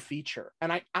new feature.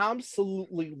 And I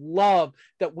absolutely love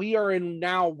that we are in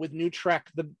now with new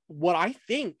Trek, what I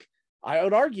think I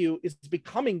would argue is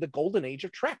becoming the golden age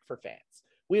of Trek for fans.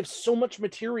 We have so much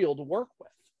material to work with.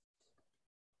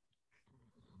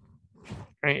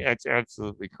 That's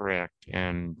absolutely correct.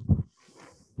 And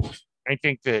I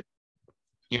think that,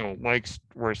 like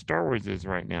where Star Wars is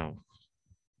right now,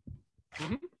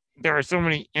 mm-hmm. there are so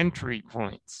many entry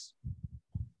points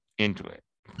into it.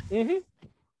 Mm-hmm.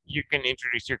 You can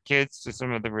introduce your kids to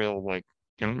some of the real, like,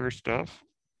 younger stuff.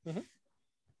 Mm-hmm.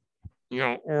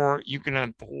 Or you can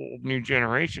have the whole new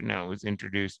generation now is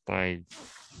introduced by,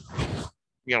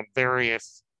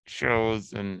 various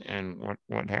shows and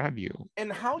what have you.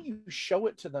 And how you show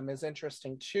it to them is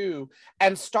interesting too.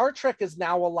 And Star Trek is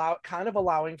now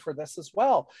allowing for this as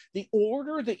well. The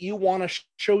order that you want to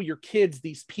show your kids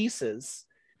these pieces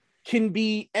can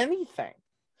be anything.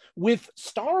 With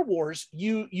Star Wars,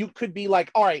 you could be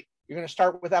like, all right, you're going to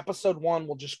start with episode 1.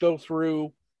 We'll just go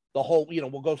through the whole,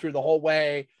 we'll go through the whole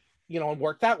way, and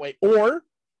work that way. Or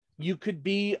you could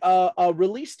be a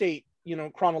release date,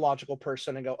 chronological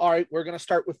person and go, all right, we're going to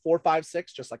start with 4, 5,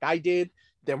 6, just like I did.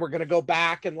 Then we're going to go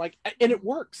back and it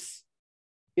works.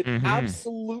 It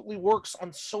absolutely works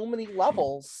on so many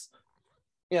levels.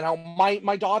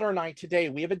 My daughter and I today,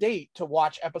 we have a date to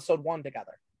watch episode 1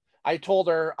 together. I told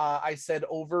her, I said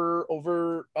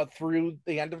over through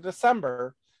the end of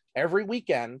December, every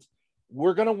weekend,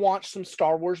 we're going to watch some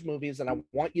Star Wars movies, and I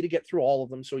want you to get through all of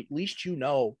them so at least you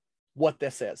know what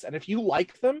this is. And if you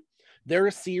like them, there are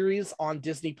a series on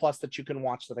Disney Plus that you can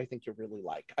watch that I think you'll really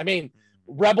like. I mean,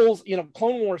 Rebels,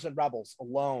 Clone Wars and Rebels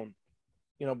alone,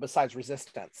 besides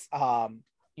Resistance, are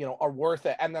worth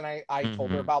it. And then I told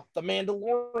her about The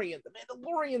Mandalorian. The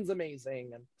Mandalorian's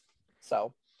amazing. And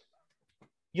so,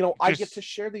 I get to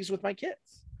share these with my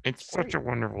kids. It's such a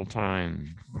wonderful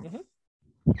time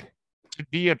to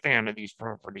be a fan of these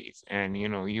properties. And,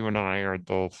 you and I are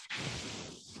both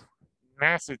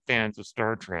massive fans of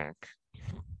Star Trek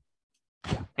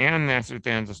and massive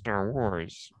fans of Star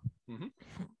Wars.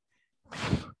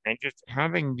 And just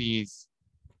having these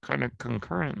kind of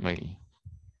concurrently,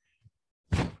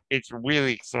 it's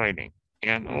really exciting.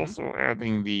 And also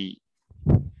having the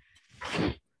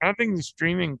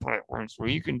streaming platforms where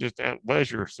you can just at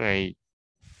leisure say,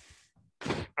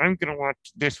 I'm going to watch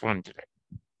this one today.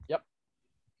 Yep.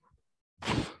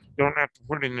 Don't have to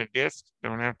put in a disc.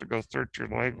 Don't have to go search your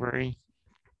library.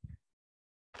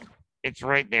 It's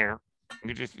right there.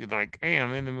 You just be like, hey,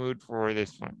 I'm in the mood for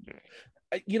this one today.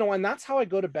 And that's how I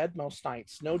go to bed most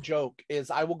nights. No joke, is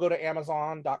I will go to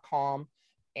Amazon.com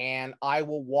and I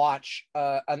will watch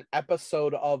an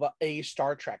episode of a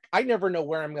Star Trek. I never know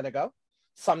where I'm going to go.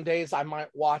 Some days I might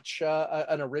watch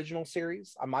an original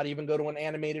series. I might even go to an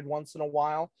animated once in a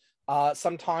while.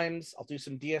 Sometimes I'll do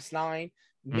some DS9,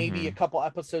 maybe a couple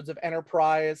episodes of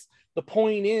Enterprise. The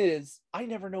point is, I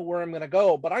never know where I'm going to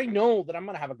go, but I know that I'm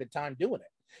going to have a good time doing it.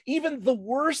 Even the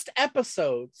worst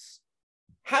episodes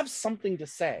have something to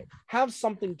say, have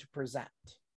something to present.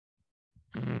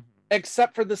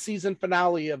 Except for the season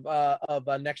finale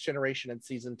of Next Generation in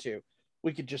season 2.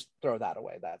 We could just throw that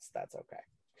away. That's okay.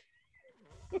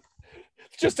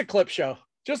 It's just a clip show.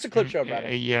 Just a clip show,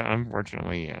 brother. Yeah,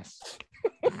 unfortunately, yes.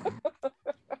 I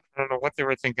don't know what they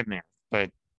were thinking there,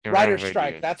 but writer's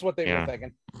strike. That's what they were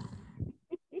thinking.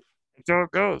 So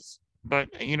it goes. But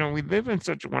we live in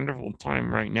such a wonderful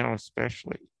time right now,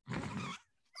 especially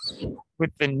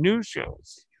with the new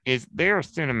shows. They're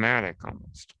cinematic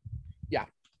almost. Yeah.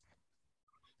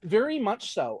 Very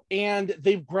much so. And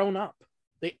they've grown up.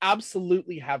 They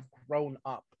absolutely have grown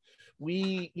up.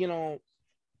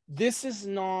 This is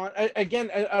not, again,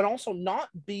 and also not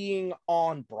being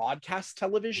on broadcast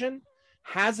television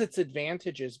has its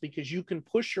advantages because you can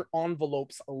push your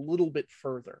envelopes a little bit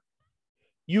further.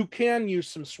 You can use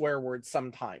some swear words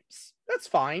sometimes. That's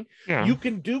fine. Yeah. You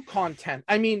can do content.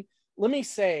 I mean, let me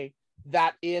say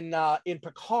that in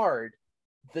Picard,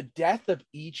 the death of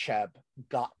Icheb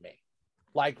got me.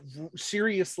 Like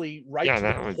seriously, right Yeah, to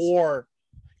that the was- core.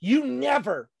 You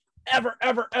never, ever,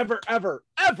 ever, ever, ever,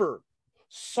 ever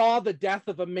saw the death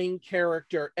of a main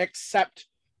character except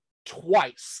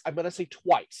twice. I'm gonna say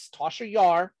twice. Tasha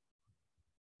Yar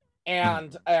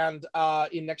and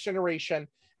in Next Generation,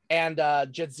 and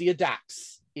Jadzia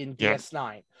Dax in Yep.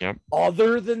 DS9. Yep.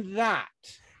 Other than that,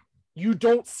 you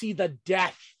don't see the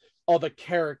death of a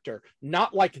character,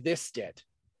 not like this did.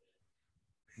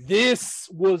 This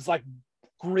was like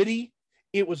gritty.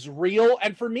 It was real.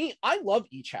 And for me, I love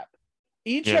Icheb.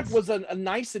 Icheb Yes. was a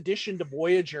nice addition to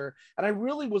Voyager. And I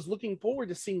really was looking forward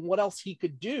to seeing what else he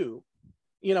could do.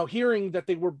 You know, hearing that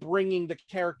they were bringing the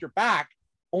character back,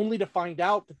 only to find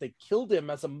out that they killed him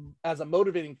as a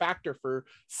motivating factor for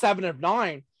 7 of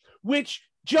 9, which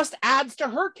just adds to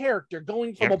her character,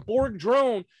 going from Yep. a Borg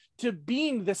drone to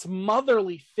being this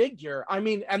motherly figure. I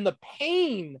mean, and the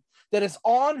pain that is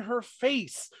on her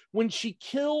face when she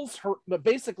kills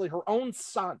basically her own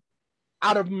son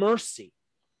out of mercy.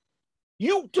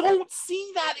 You don't see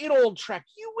that in old Trek.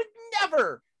 You would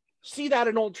never see that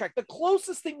in old Trek. The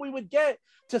closest thing we would get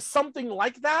to something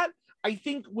like that, I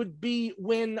think, would be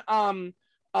when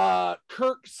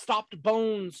Kirk stopped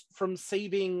Bones from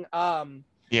saving what's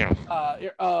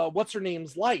her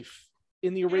name's life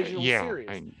in the original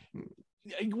series.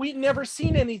 We'd never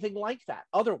seen anything like that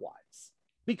otherwise,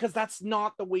 because that's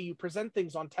not the way you present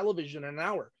things on television in an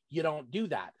hour. You don't do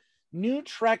that. New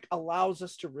Trek allows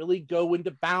us to really go into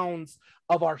bounds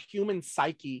of our human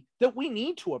psyche that we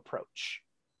need to approach.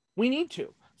 We need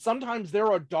to. Sometimes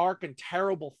there are dark and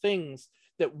terrible things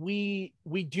that we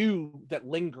do that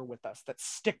linger with us, that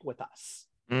stick with us.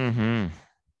 Mm-hmm.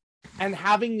 And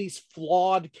having these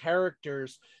flawed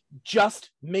characters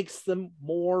just makes them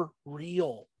more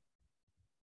real.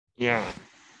 Yeah.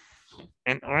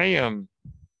 And I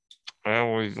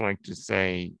always like to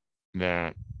say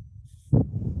that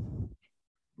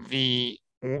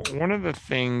one of the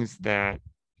things that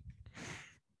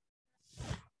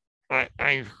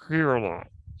I hear a lot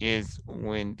is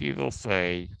when people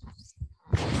say,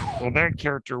 well, that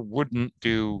character wouldn't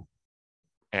do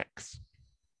X.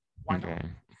 Why not? Okay.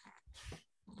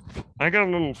 I got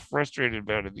a little frustrated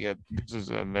about it. This is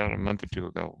about a month or two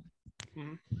ago.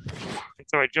 Mhm. And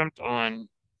so I jumped on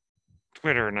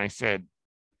Twitter and I said,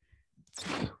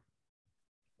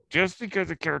 just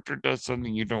because a character does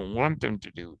something you don't want them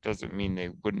to do doesn't mean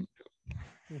they wouldn't do it.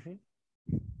 Mm-hmm.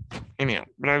 Anyhow,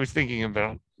 but I was thinking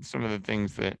about some of the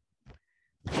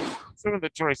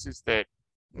choices that,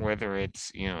 whether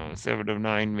it's 7 of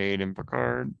 9 made in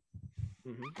Picard,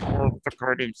 Mm-hmm. or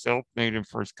Picard himself made in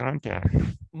First Contact.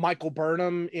 Michael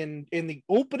Burnham in the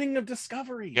opening of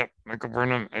Discovery. Yep, Michael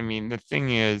Burnham. I mean, the thing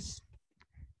is,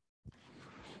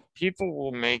 people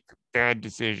will make bad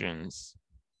decisions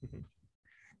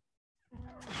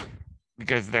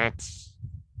because that's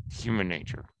human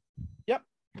nature. Yep.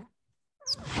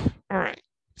 All right.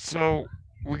 So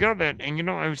we got that. And,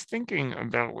 I was thinking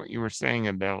about what you were saying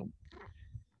about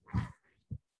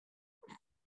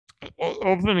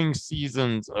opening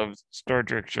seasons of Star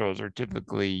Trek shows are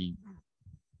typically,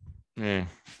 Yeah.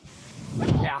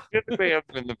 typically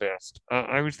haven't been the best.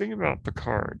 I was thinking about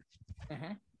Picard.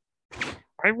 Mm-hmm.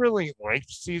 I really liked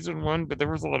season 1, but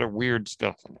there was a lot of weird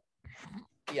stuff in it.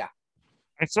 Yeah.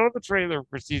 I saw the trailer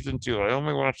for season 2. I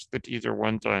only watched the teaser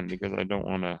one time because I don't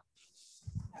want to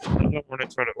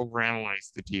try to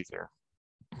overanalyze the teaser.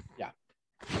 Yeah.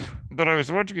 But I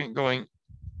was watching it going,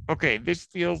 okay, this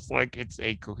feels like it's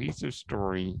a cohesive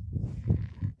story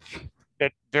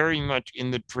that very much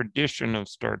in the tradition of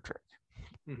Star Trek.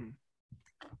 Mm-hmm.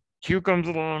 Q comes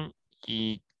along,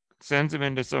 he sends him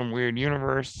into some weird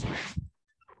universe.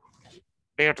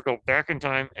 They have to go back in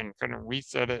time and kind of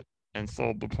reset it and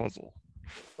solve the puzzle.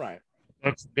 Right.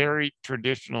 That's very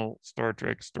traditional Star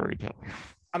Trek storytelling.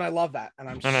 And I love that. And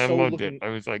I loved it. I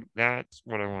was like, that's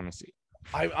what I want to see.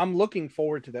 I'm looking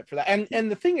forward to that for that.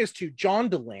 And the thing is too, John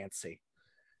Delancey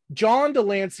is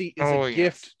a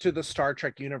gift to the Star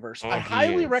Trek universe. I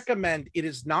highly recommend, it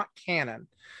is not canon,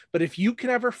 but if you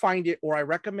can ever find it, or I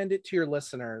recommend it to your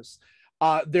listeners,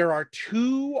 there are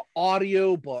 2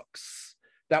 audio books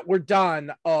that were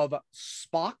done of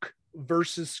Spock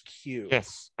versus Q.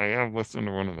 Yes, I have listened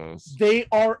to one of those. They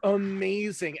are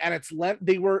amazing. And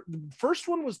the first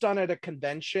one was done at a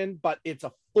convention, but it's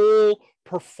a full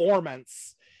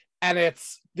performance. And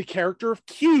it's the character of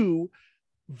Q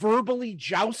verbally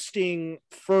jousting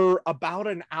for about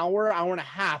an hour and a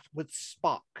half with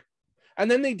Spock. And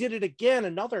then they did it again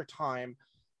another time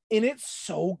and it's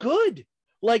so good.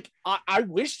 Like, I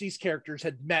wish these characters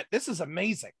had met. This is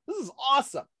amazing. This is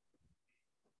awesome.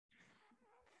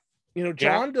 You know,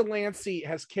 John Delancey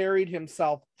has carried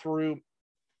himself through.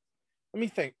 Let me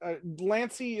think.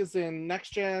 Delancey is in Next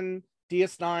Gen,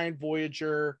 DS9,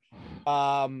 Voyager,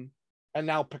 and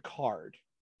now Picard.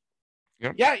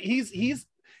 Yep. Yeah,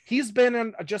 he's been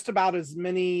in just about as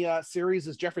many series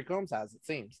as Jeffrey Combs has, it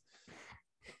seems.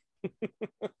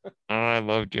 I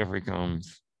love Jeffrey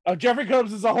Combs. Oh, Jeffrey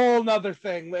Combs is a whole nother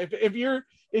thing. If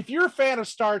you're a fan of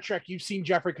Star Trek, you've seen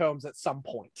Jeffrey Combs at some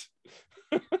point.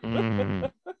 He's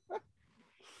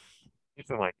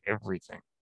in like everything.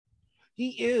 He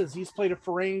is. He's played a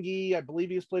Ferengi. I believe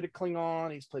he's played a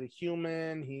Klingon. He's played a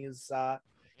human. He's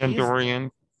Andorian.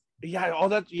 Yeah, all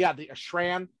that. Yeah, the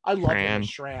Shran. I love him as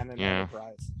Shran in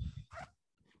Enterprise.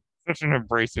 Such an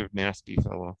abrasive, nasty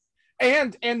fellow.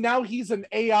 And now he's an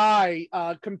AI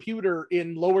computer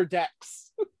in Lower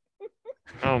Decks.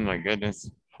 Oh my goodness.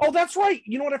 Oh, that's right.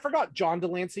 You know what I forgot? John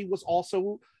Delancey was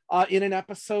also in an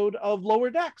episode of Lower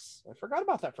Decks. I forgot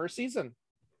about that first season.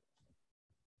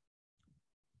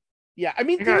 Yeah, I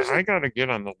mean, I got to get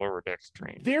on the Lower Decks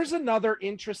train. There's another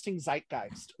interesting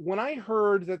zeitgeist. When I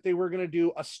heard that they were going to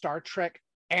do a Star Trek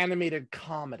animated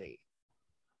comedy,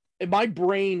 and my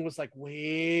brain was like,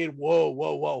 wait,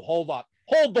 whoa, hold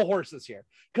the horses here.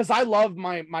 Because I love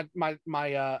my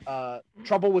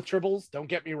Trouble with Tribbles, don't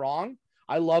get me wrong.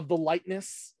 I love the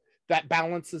lightness that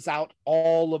balances out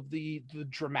all of the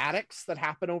dramatics that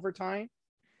happen over time.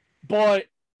 But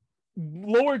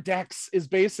Lower Decks is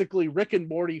basically Rick and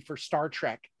Morty for Star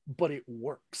Trek, but it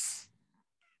works.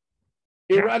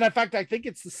 And in fact, I think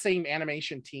it's the same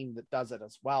animation team that does it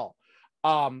as well.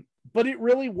 But it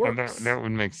really works. That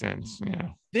would make sense.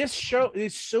 Yeah. This show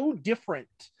is so different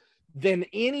than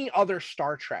any other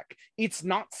Star Trek. It's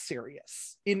not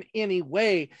serious in any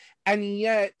way, and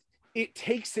yet it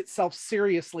takes itself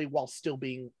seriously while still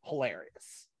being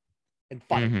hilarious and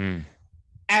funny. Mm-hmm.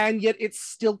 And yet it's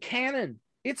still canon.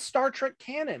 It's Star Trek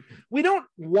canon. We don't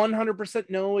 100%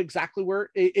 know exactly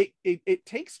where it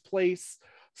takes place,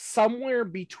 somewhere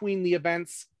between the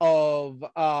events of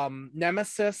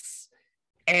Nemesis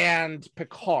and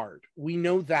Picard. We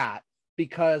know that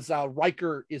because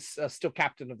Riker is still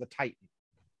captain of the Titan.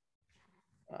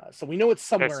 So we know it's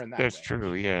somewhere in that. That's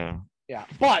true, yeah. Yeah,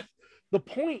 but the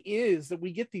point is that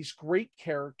we get these great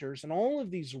characters and all of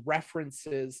these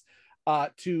references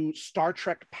to Star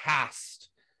Trek past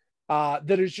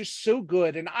that is just so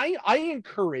good. And I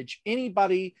encourage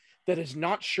anybody that is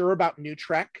not sure about New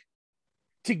Trek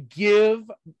to give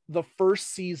the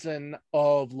first season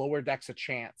of Lower Decks a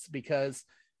chance, because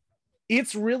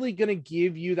it's really going to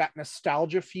give you that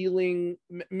nostalgia feeling.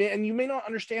 And you may not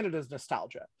understand it as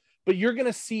nostalgia, but you're going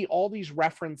to see all these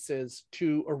references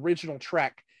to original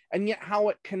Trek and yet how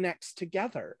it connects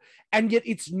together. And yet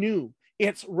it's new,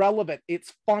 it's relevant,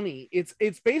 it's funny.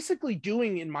 It's basically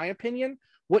doing, in my opinion,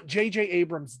 what J.J.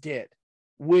 Abrams did,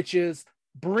 which is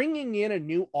bringing in a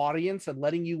new audience and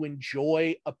letting you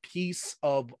enjoy a piece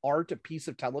of art, a piece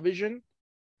of television,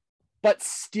 but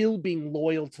still being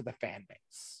loyal to the fan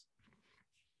base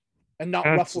and not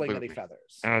ruffling any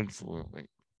feathers. Absolutely.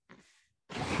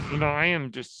 You know, I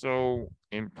am just so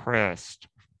impressed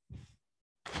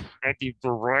at the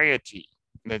variety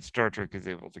that Star Trek is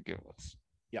able to give us.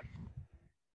 Yep.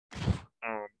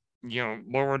 You know,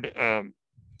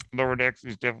 Lower Decks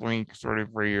is definitely sort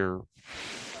of for your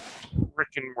Rick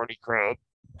and Morty crowd.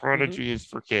 Prodigy is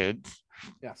for kids.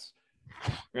 Yes.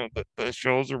 You know, the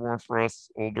shows are more for us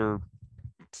older,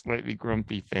 slightly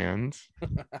grumpy fans.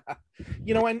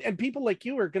 You know, and people like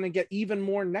you are going to get even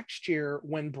more next year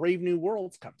when Brave New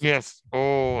Worlds comes. Yes.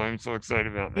 Oh, I'm so excited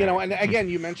about that. You know, and again,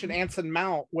 you mentioned Anson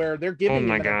Mount, where they're giving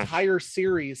them an entire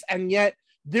series, and yet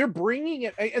they're bringing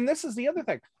it. And this is the other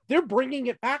thing. They're bringing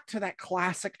it back to that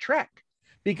classic Trek,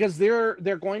 because they're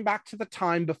going back to the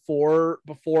time before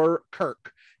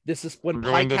Kirk. This is when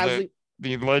Pike has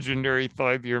the legendary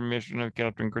 5-year mission of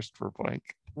Captain Christopher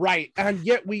Pike. Right. And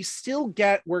yet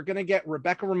we're going to get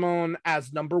Rebecca Ramon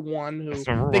as number one,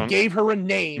 who they gave her a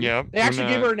name. Yeah. They actually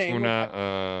gave her a name.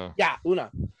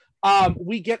 Una.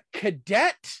 We get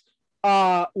Cadet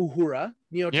Uhura.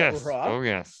 Yes. Uhura. Oh,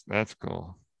 yes. That's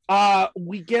cool.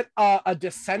 We get a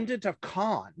descendant of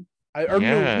Khan.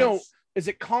 No. Is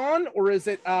it Khan or is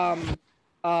it well,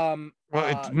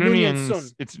 it's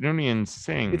Noonien. It's Noonien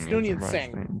Singh. It's Noonien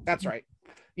Singh. That's right.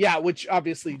 Yeah, which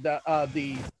obviously we kind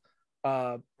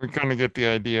of get the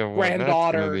idea of what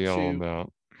granddaughter that's be all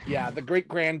about. Yeah, the great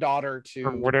granddaughter to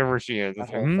or whatever she is. That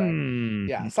whole thing.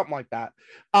 Yeah, something like that.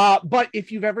 But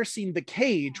if you've ever seen The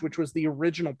Cage, which was the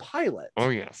original pilot, oh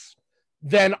yes,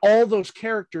 then all those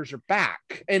characters are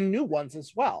back and new ones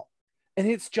as well. And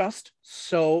it's just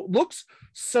looks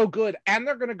so good. And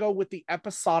they're going to go with the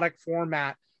episodic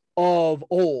format of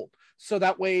old. So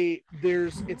that way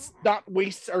it's not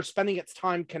waste or spending its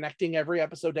time connecting every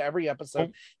episode to every episode.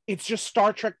 Oh. It's just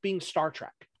Star Trek being Star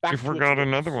Trek. You forgot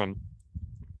another one.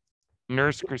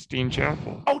 Nurse Christine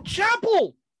Chapel. Oh,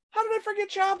 Chapel! How did I forget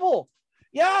Chapel?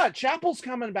 Yeah, Chapel's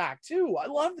coming back too. I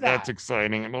love that. That's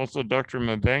exciting. And also Dr.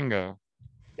 Mabenga.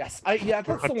 Yes, that's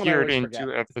the one I appeared in forget.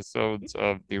 2 episodes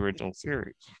of the original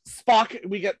series. Spock,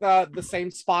 we get the same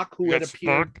Spock who had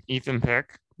appeared. Spock, Ethan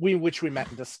Peck. Which we met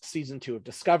in season 2 of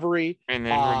Discovery. And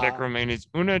then Rebecca Romaine is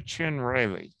Una Chin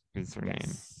Riley is her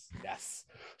name. Yes.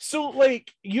 So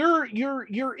like you're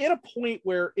at a point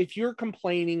where if you're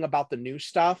complaining about the new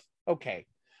stuff, okay,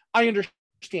 I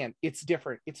understand it's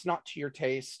different. It's not to your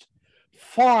taste.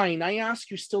 Fine. I ask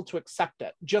you still to accept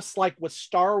it. Just like with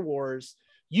Star Wars,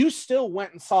 you still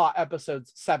went and saw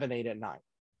episodes 7, 8, and 9.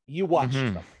 You watched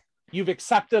them. You've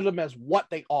accepted them as what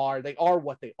they are. They are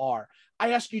what they are.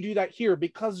 I ask you to do that here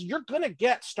because you're going to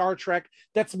get Star Trek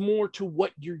that's more to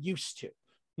what you're used to,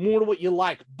 more to what you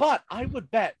like. But I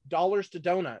would bet dollars to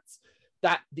donuts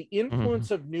that the influence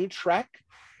of new Trek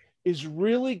is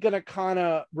really going to kind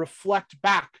of reflect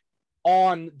back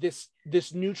on this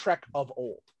new Trek of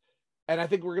old. And I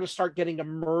think we're going to start getting a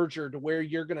merger to where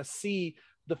you're going to see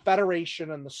the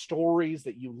Federation and the stories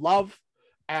that you love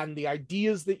and the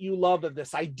ideas that you love of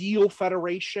this ideal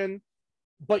Federation,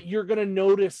 but you're going to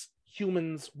notice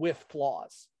humans with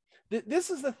flaws. This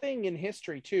is the thing in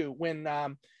history too. When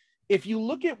if you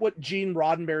look at what Gene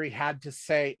Roddenberry had to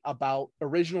say about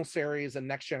original series and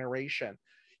Next Generation,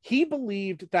 he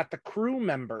believed that the crew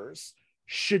members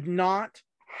should not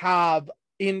have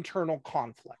internal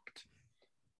conflict.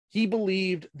 He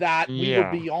believed that we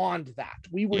were beyond that.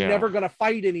 We were never going to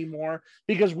fight anymore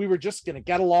because we were just going to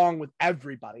get along with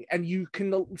everybody. And you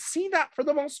can see that for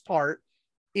the most part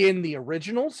in the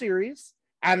original series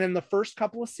and in the first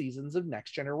couple of seasons of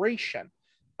Next Generation.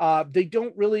 They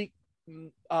don't really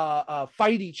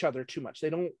fight each other too much. They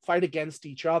don't fight against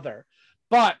each other.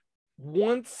 But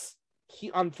once he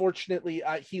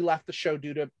left the show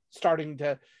due to starting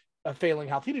to failing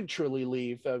health. He didn't truly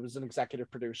leave. Was an executive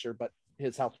producer, but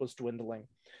his health was dwindling.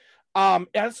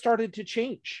 It started to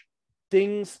change.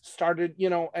 Things started,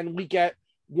 and we get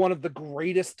one of the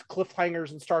greatest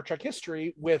cliffhangers in Star Trek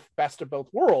history with Best of Both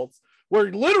Worlds,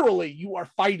 where literally you are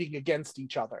fighting against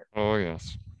each other. Oh,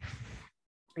 yes.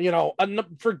 And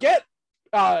forget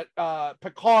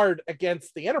Picard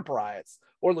against the Enterprise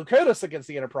or Lucatus against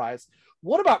the Enterprise.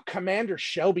 What about Commander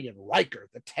Shelby and Riker?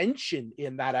 The tension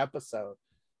in that episode.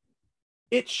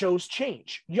 It shows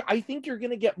change. I think you're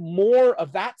going to get more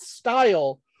of that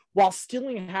style while still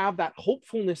have that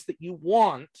hopefulness that you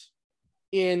want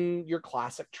in your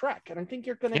classic Trek. And I think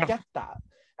you're going to get that.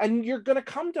 And you're going to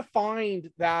come to find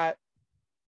that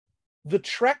the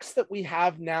Treks that we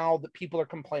have now that people are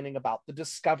complaining about, the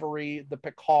Discovery, the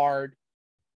Picard,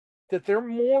 that they're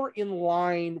more in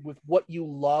line with what you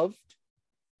loved.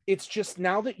 It's just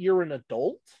now that you're an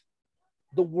adult,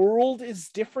 the world is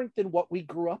different than what we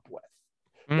grew up with.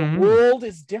 The world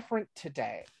is different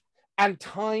today, and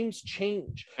times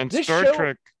change. And Star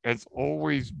Trek has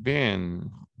always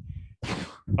been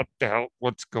about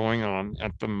what's going on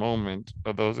at the moment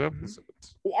of those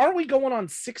episodes. Aren't we going on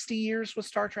 60 years with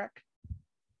Star Trek?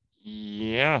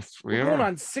 Yes, we're going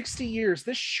on 60 years.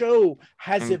 This show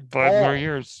has evolved. 5 more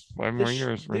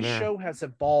years. This show has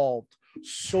evolved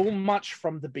so much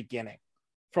from the beginning,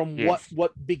 from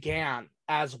what began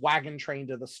as Wagon Train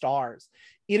to the Stars.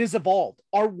 It has evolved.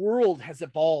 Our world has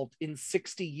evolved in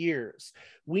 60 years.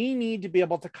 We need to be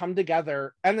able to come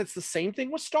together. And it's the same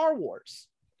thing with Star Wars.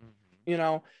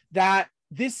 That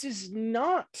this is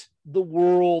not the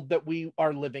world that we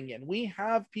are living in. We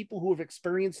have people who have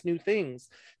experienced new things.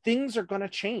 Things are going to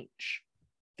change.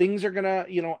 Things are going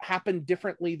to, happen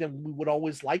differently than we would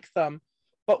always like them,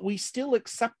 but we still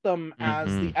accept them as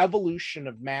the evolution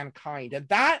of mankind. And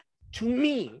that, to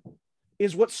me,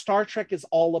 is what Star Trek is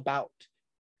all about.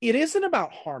 It isn't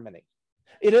about harmony.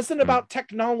 It isn't about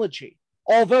technology,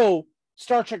 although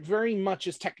Star Trek very much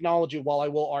is technology, while I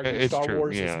will argue Star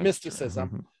Wars is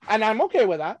mysticism. And I'm okay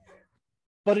with that.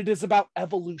 But it is about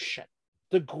evolution,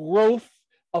 the growth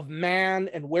of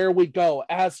man and where we go.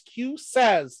 As Q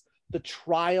says, the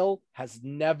trial has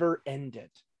never ended.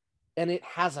 And it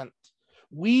hasn't.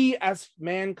 We as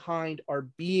mankind are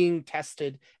being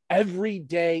tested every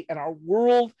day, and our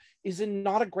world is in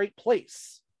not a great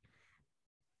place.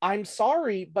 I'm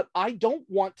sorry, but I don't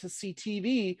want to see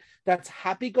TV that's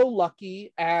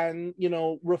happy-go-lucky and,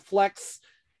 reflects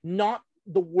not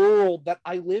the world that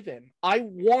I live in. I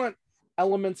want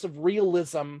elements of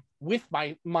realism with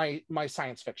my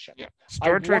science fiction. Yeah, I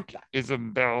Star want Trek that. is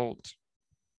about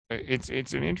it's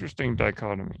an interesting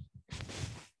dichotomy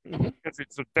Mhm. because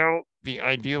it's about the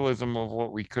idealism of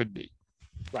what we could be.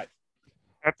 Right.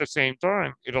 At the same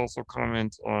time, it also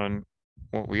comments on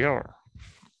what we are.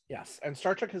 Yes. And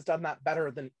Star Trek has done that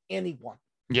better than anyone.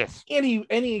 Yes.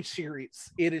 Any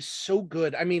series. It is so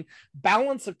good. I mean,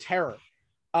 Balance of Terror.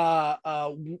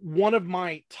 One of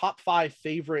my top 5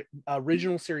 favorite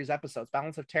original series episodes,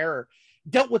 Balance of Terror,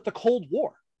 dealt with the Cold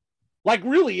War. Like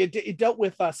really, it dealt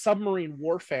with submarine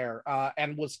warfare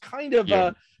and was kind of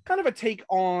a take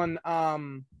on. I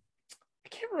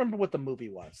can't remember what the movie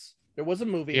was. There was a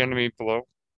movie. The Enemy Below.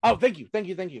 Oh, thank you.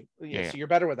 Yeah, so you're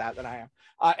better with that than I am.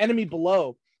 Enemy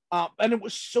Below, and it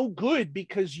was so good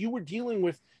because you were dealing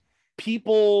with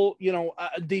people,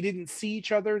 they didn't see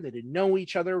each other, they didn't know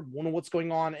each other, won't know what's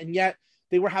going on, and yet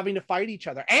they were having to fight each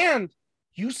other. And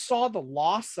you saw the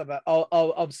loss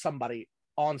of somebody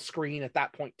on screen at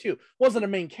that point too. Wasn't a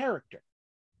main character,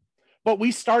 but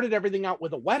we started everything out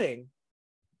with a wedding,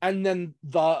 and then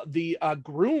the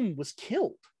groom was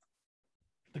killed.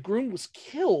 The groom was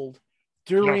killed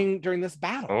during this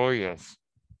battle. Oh yes.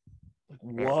 Like,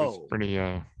 whoa. Pretty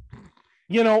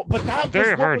but that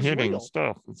very was hard hitting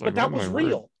stuff. It's like, but that was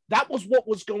real. Word. That was what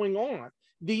was going on.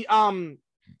 The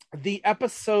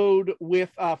episode with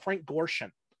Frank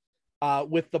Gorshin,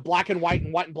 with the black and white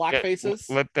and white and black faces.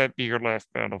 Let that be your last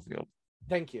battlefield.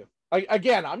 Thank you.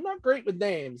 Again, I'm not great with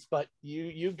names, but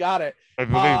you've got it. I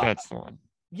believe that's the one.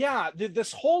 Yeah,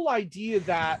 this whole idea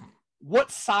that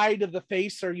what side of the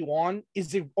face are you on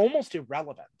is almost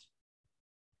irrelevant.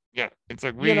 Yeah, it's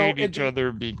like we hate each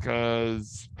other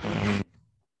because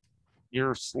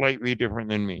you're slightly different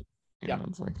than me.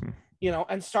 It's like,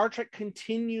 and Star Trek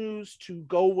continues to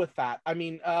go with that. I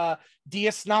mean,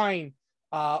 DS9,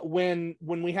 when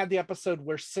we had the episode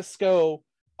where Sisko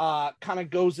kind of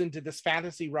goes into this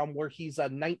fantasy realm where he's a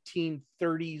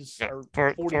 1930s or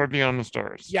far beyond the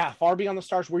stars. Yeah, Far Beyond the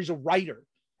Stars, where he's a writer,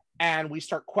 and we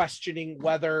start questioning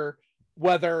whether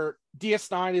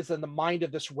DS9 is in the mind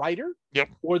of this writer,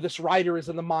 or this writer is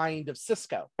in the mind of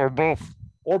Sisko, or both.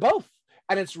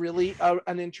 And it's really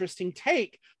an interesting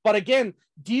take, but again,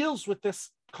 deals with this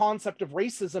concept of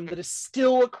racism that is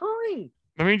still occurring.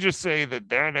 Let me just say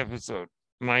that episode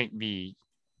might be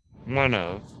one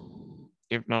of,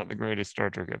 if not the greatest Star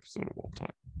Trek episode of all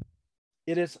time.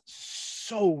 It is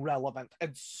so relevant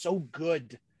and so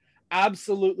good.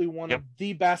 Absolutely one of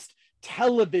the best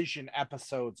television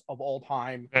episodes of all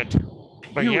time.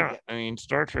 But yeah, I mean,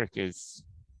 Star Trek is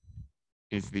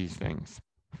these things.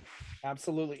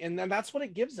 Absolutely. And then that's what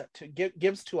it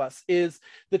gives to us, is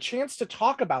the chance to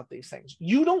talk about these things.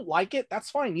 You don't like it,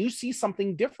 that's fine. You see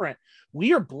something different.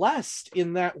 We are blessed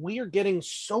in that we are getting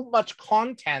so much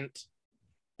content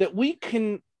that we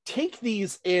can take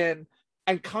these in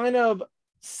and kind of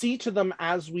see to them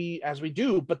as we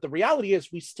do. But the reality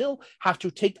is we still have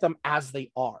to take them as they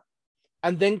are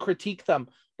and then critique them.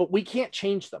 But we can't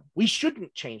change them. We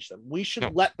shouldn't change them. We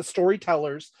should let the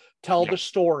storytellers tell the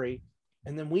story,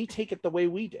 and then we take it the way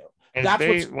we do. As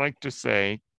they like to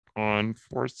say on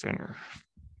Force Center,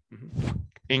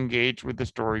 engage with the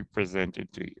story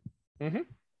presented to you.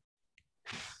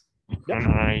 And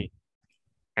I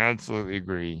absolutely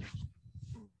agree,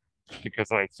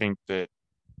 because I think that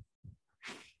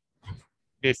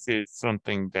this is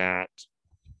something that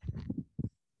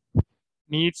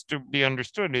needs to be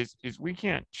understood is we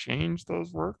can't change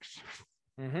those works,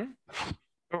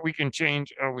 but we can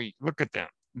change how we look at them.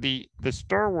 The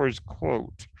Star Wars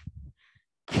quote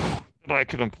that I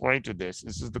can apply to this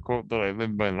is the quote that I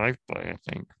live my life by, I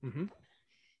think.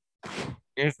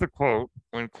 Is the quote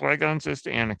when Qui-Gon says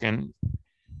to Anakin,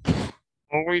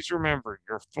 always remember,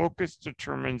 your focus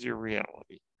determines your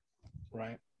reality.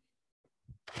 Right.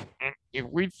 And if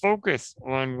we focus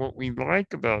on what we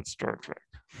like about Star Trek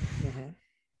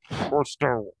or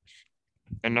Star Wars,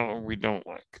 and not what we don't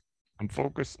like, and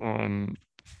focus on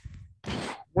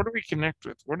what do we connect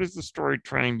with? What is the story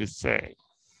trying to say?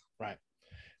 Right.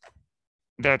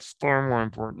 That's far more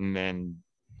important than,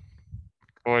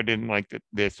 oh, I didn't like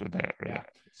this or that or that.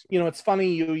 It's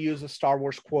funny you use a Star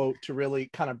Wars quote to really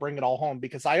kind of bring it all home,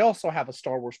 because I also have a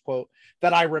Star Wars quote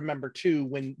that I remember too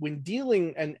when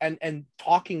dealing and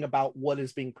talking about what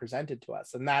is being presented to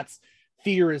us. And that's,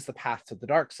 fear is the path to the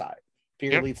dark side.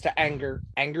 Fear leads to anger.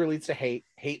 Anger leads to hate.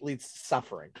 Hate leads to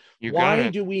suffering. Why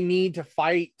do we need to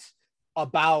fight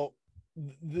about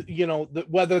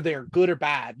whether they're good or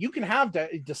bad? You can have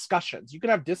discussions, you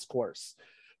can have discourse,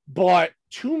 but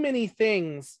too many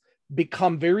things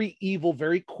become very evil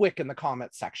very quick in the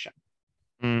comment section.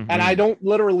 And I don't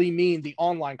literally mean the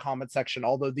online comment section,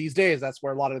 although these days that's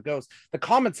where a lot of it goes. The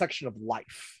comment section of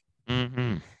life,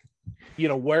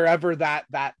 wherever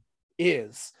that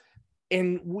is.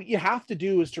 And what you have to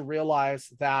do is to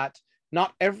realize that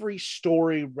not every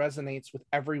story resonates with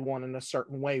everyone in a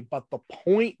certain way, but the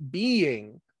point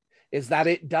being is that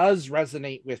it does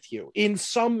resonate with you in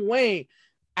some way,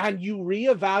 and you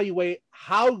reevaluate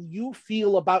how you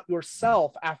feel about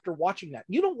yourself after watching that.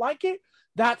 You don't like it?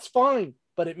 That's fine,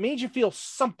 but it made you feel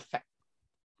something.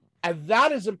 And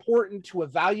that is important to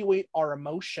evaluate our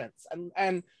emotions.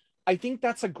 And I think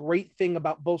that's a great thing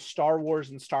about both Star Wars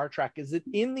and Star Trek, is that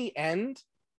in the end,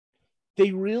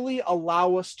 they really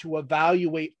allow us to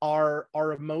evaluate our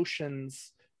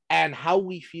emotions and how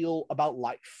we feel about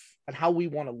life and how we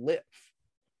want to live.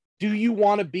 Do you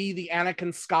want to be the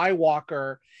Anakin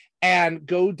Skywalker and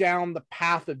go down the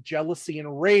path of jealousy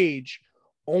and rage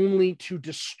only to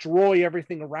destroy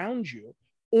everything around you?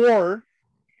 Or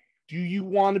do you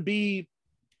want to be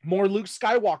more Luke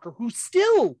Skywalker, who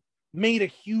still made a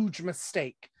huge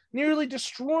mistake, nearly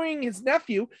destroying his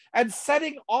nephew and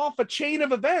setting off a chain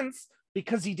of events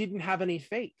because he didn't have any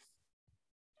faith?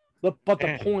 The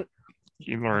point...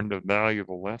 He learned a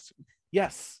valuable lesson.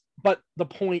 Yes, but the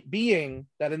point being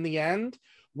that in the end,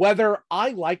 whether I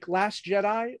like Last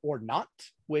Jedi or not,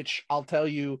 which I'll tell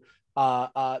you,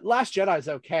 Last Jedi is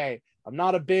okay. I'm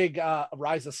not a big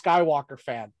Rise of Skywalker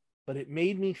fan, but it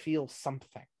made me feel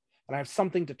something. And I have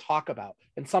something to talk about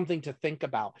and something to think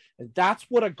about. And that's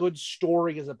what a good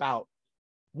story is about.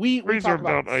 We talk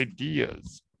about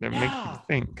ideas that make you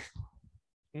think.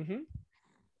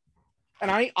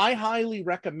 And I highly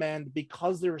recommend,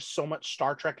 because there is so much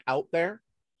Star Trek out there,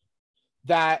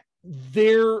 that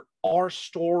there are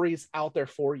stories out there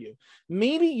for you.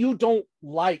 Maybe you don't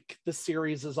like the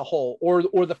series as a whole or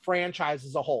the franchise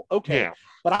as a whole. Okay. Yeah.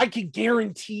 But I can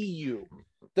guarantee you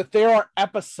that there are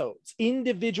episodes,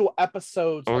 individual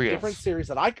episodes of different series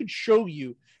that I could show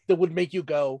you that would make you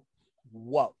go,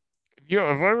 whoa.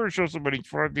 Yeah, if I were to show somebody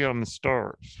Far Beyond the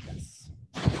Stars,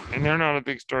 and they're not a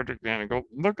big Star Trek fan, I go,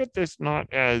 look at this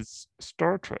not as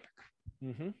Star Trek,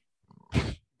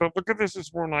 but look at this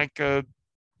as more like a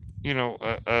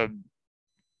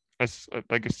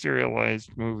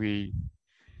serialized movie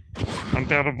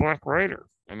about a Black Rider.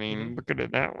 I mean, look at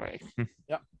it that way.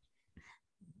 Yeah.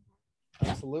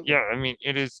 Absolutely. Yeah, I mean,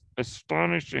 it is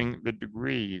astonishing the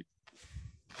degree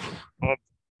of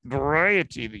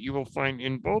variety that you will find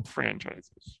in both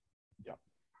franchises. Yeah.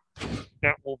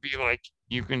 That will be like,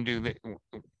 you can do this,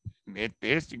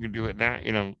 you can do it that,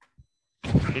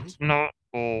 it's not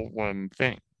all one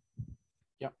thing.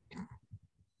 Yeah.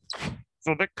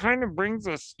 So that kind of brings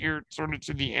us here sort of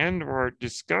to the end of our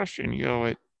discussion.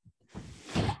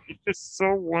 It's just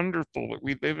so wonderful that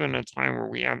we live in a time where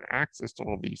we have access to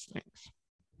all these things.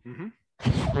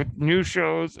 With new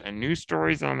shows and new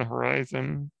stories on the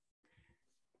horizon.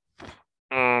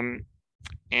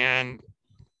 And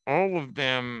all of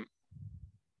them,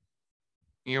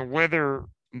 whether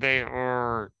they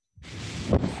are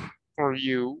for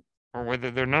you or whether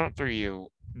they're not for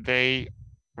you, they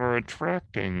are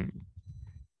attracting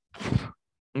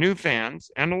new fans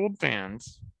and old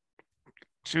fans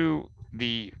to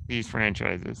these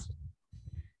franchises,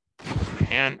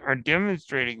 and are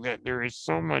demonstrating that there is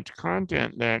so much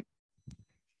content that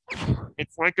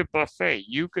it's like a buffet.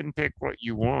 You can pick what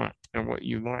you want and what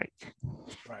you like.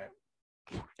 Right.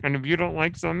 And if you don't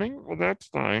like something, well, that's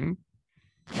fine.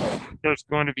 There's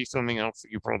going to be something else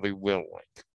that you probably will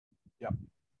like. Yep.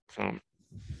 So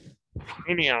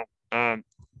anyhow,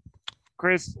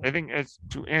 Chris, I think as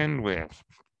to end with,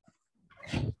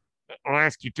 I'll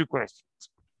ask you two questions.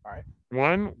 All right.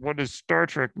 One, what does Star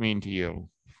Trek mean to you?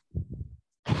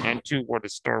 And two, what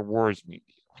does Star Wars mean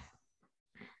to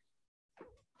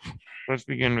you? Let's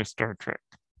begin with Star Trek.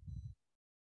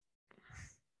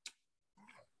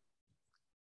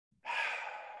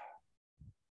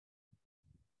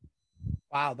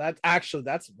 Wow,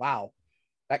 wow.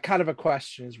 That kind of a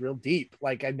question is real deep.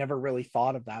 Like, I never really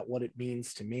thought of that, what it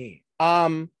means to me.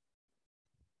 Why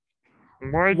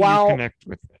do you connect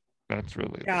with it? That's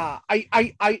really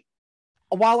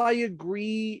while I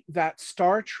agree that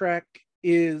Star Trek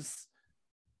is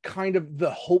kind of the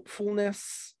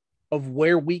hopefulness of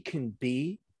where we can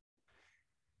be,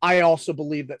 I also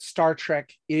believe that Star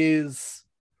Trek is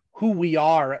who we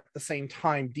are at the same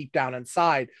time, deep down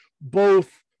inside,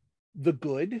 both the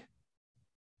good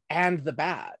and the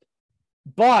bad.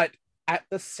 But at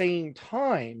the same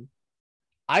time,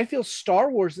 I feel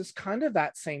Star Wars is kind of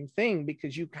that same thing,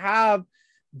 because you have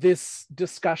this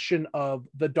discussion of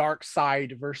the dark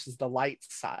side versus the light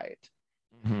side.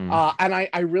 And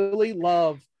I really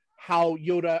love how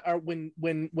Yoda, or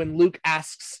when Luke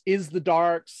asks, is the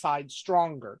dark side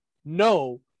stronger?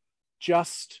 No,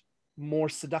 just more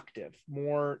seductive,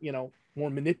 more,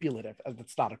 more manipulative.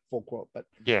 That's not a full quote, but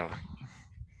Yeah.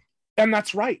 and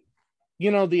that's right.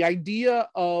 The idea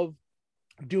of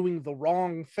doing the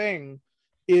wrong thing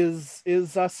is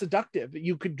seductive.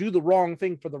 You could do the wrong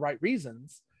thing for the right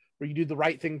reasons, or you do the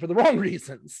right thing for the wrong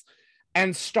reasons.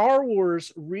 And Star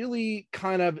Wars really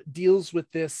kind of deals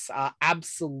with this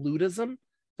absolutism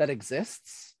that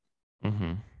exists.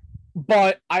 Mm-hmm.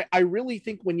 But I really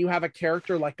think when you have a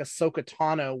character like Ahsoka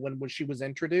Tano, when she was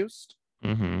introduced,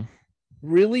 Mm-hmm.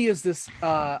 really is this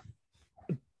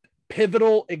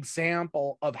pivotal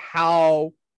example of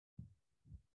how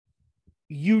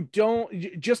you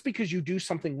don't, just because you do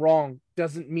something wrong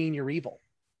doesn't mean you're evil.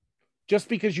 Just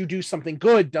because you do something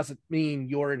good doesn't mean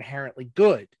you're inherently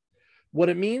good. What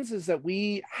it means is that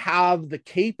we have the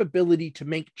capability to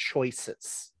make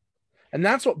choices. And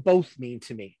that's what both mean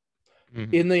to me.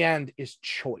 Mm-hmm. In the end, is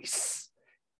choice.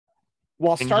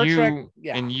 While And Star Trek,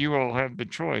 and you all have the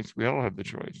choice. We all have the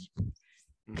choice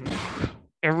Mhm.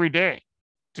 every day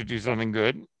to do something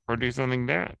good or do something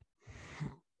bad.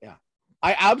 Yeah.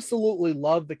 I absolutely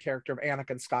love the character of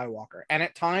Anakin Skywalker. And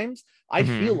at times, I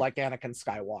feel like Anakin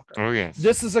Skywalker. Oh, yes.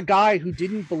 This is a guy who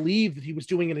didn't believe that he was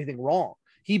doing anything wrong.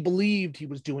 He believed he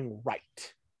was doing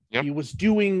right. Yep. He was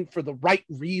doing for the right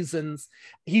reasons.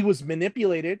 He was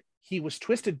manipulated. He was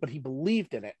twisted, but he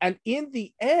believed in it. And in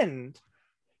the end,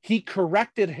 he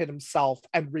corrected himself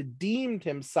and redeemed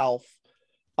himself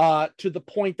to the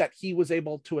point that he was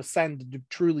able to ascend to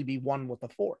truly be one with the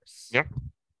Force. Yep.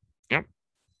 Yep.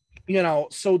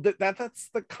 So that's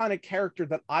the kind of character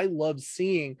that I love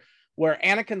seeing, where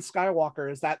Anakin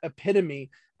Skywalker is that epitome,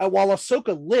 while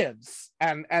Ahsoka lives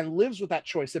and lives with that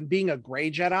choice and being a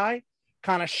gray Jedi,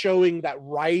 kind of showing that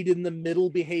right in the middle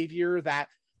behavior, that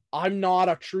I'm not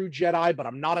a true Jedi, but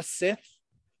I'm not a Sith.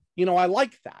 I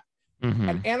like that. Mm-hmm.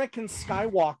 And Anakin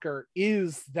Skywalker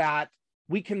is that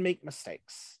we can make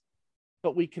mistakes,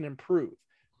 but we can improve.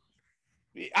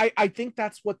 I think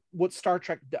that's what Star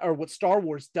Trek, or what Star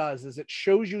Wars does, is it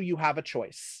shows you have a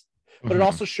choice, but it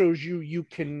also shows you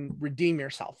can redeem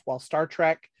yourself. While Star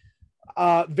Trek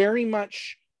very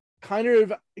much kind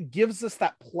of gives us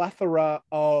that plethora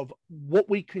of what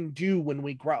we can do when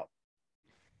we grow,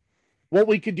 what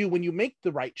we could do when you make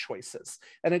the right choices.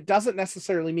 And it doesn't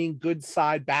necessarily mean good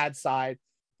side, bad side,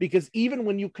 because even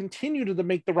when you continue to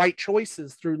make the right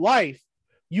choices through life,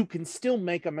 you can still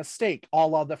make a mistake, a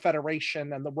la the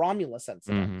Federation and the Romulus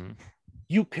incident. Mm-hmm.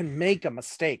 You can make a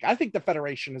mistake. I think the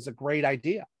Federation is a great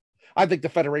idea. I think the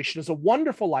Federation is a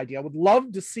wonderful idea. I would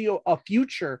love to see a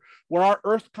future where our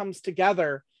Earth comes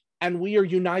together and we are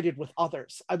united with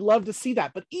others. I'd love to see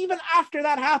that. But even after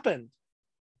that happened,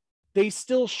 they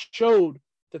still showed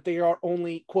that they are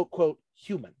only, quote, quote,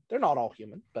 human. They're not all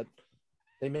human, but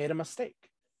they made a mistake.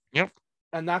 Yep.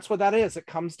 And that's what that is. It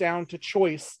comes down to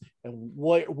choice and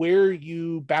where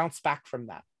you bounce back from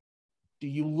that. Do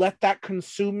you let that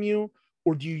consume you,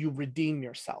 or do you redeem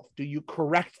yourself? Do you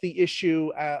correct the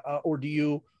issue, or do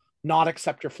you not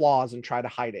accept your flaws and try to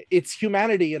hide it? It's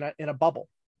humanity in a bubble.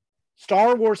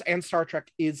 Star Wars and Star Trek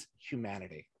is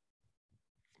humanity.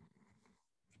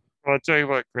 Well, I'll tell you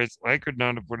what, Chris, I could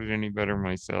not have put it any better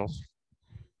myself.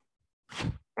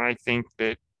 I think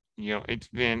that,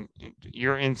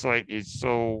 your insight is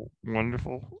so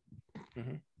wonderful.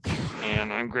 Mm-hmm.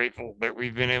 And I'm grateful that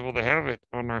we've been able to have it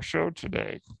on our show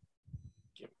today.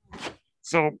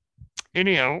 So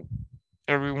anyhow,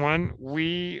 everyone,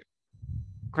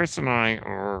 Chris and I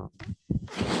are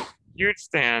huge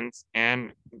fans,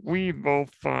 and we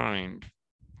both find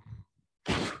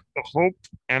the hope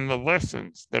and the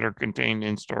lessons that are contained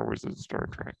in Star Wars and Star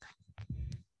Trek.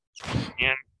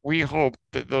 And we hope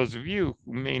that those of you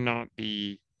who may not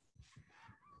be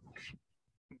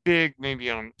big, maybe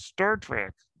on Star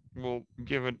Trek, will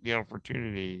give it the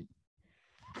opportunity.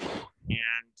 And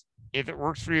if it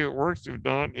works for you, it works. If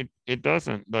not, it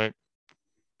doesn't. But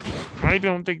I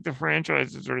don't think the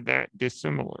franchises are that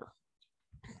dissimilar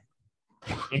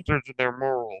in terms of their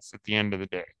morals at the end of the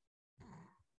day.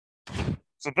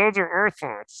 So those are our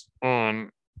thoughts on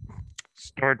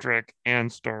Star Trek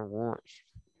and Star Wars.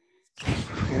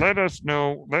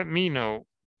 Let me know,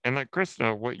 and let Chris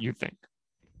know what you think.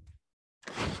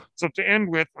 So to end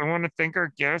with, I want to thank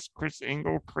our guest, Chris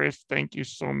Engel. Chris, thank you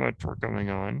so much for coming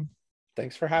on.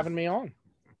 Thanks for having me on.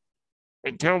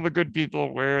 And tell the good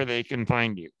people where they can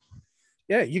find you.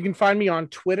 Yeah, you can find me on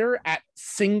Twitter at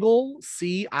Single,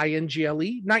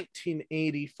 CINGLE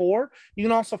 1984. You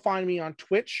can also find me on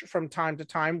Twitch from time to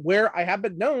time, where I have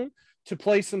been known to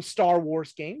play some Star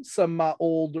Wars games, some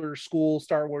older school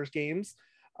Star Wars games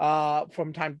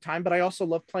from time to time. But I also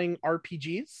love playing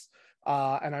RPGs.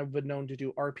 And I've been known to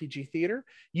do RPG theater.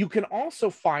 You can also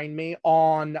find me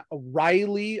on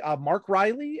Mark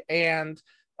Riley, and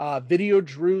Video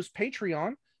Drew's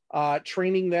Patreon,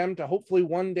 training them to hopefully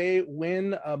one day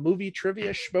win a movie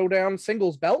trivia Schmodown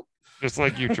singles belt. Just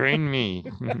like you trained me.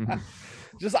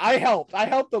 I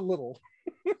helped a little.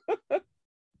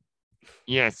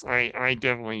 Yes, I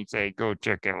definitely say go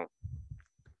check out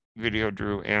Video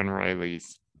Drew and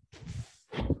Riley's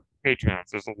Patreons.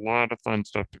 There's a lot of fun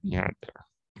stuff to be had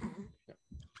there.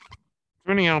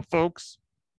 So anyhow, folks,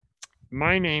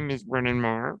 my name is Brennan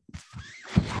Marr.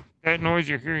 That noise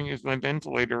you're hearing is my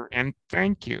ventilator, and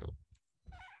thank you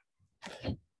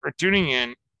for tuning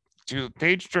in to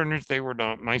Page Turners They Were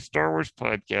Not, my Star Wars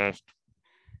podcast.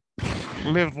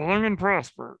 Live long and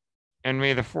prosper, and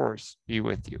may the Force be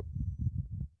with you.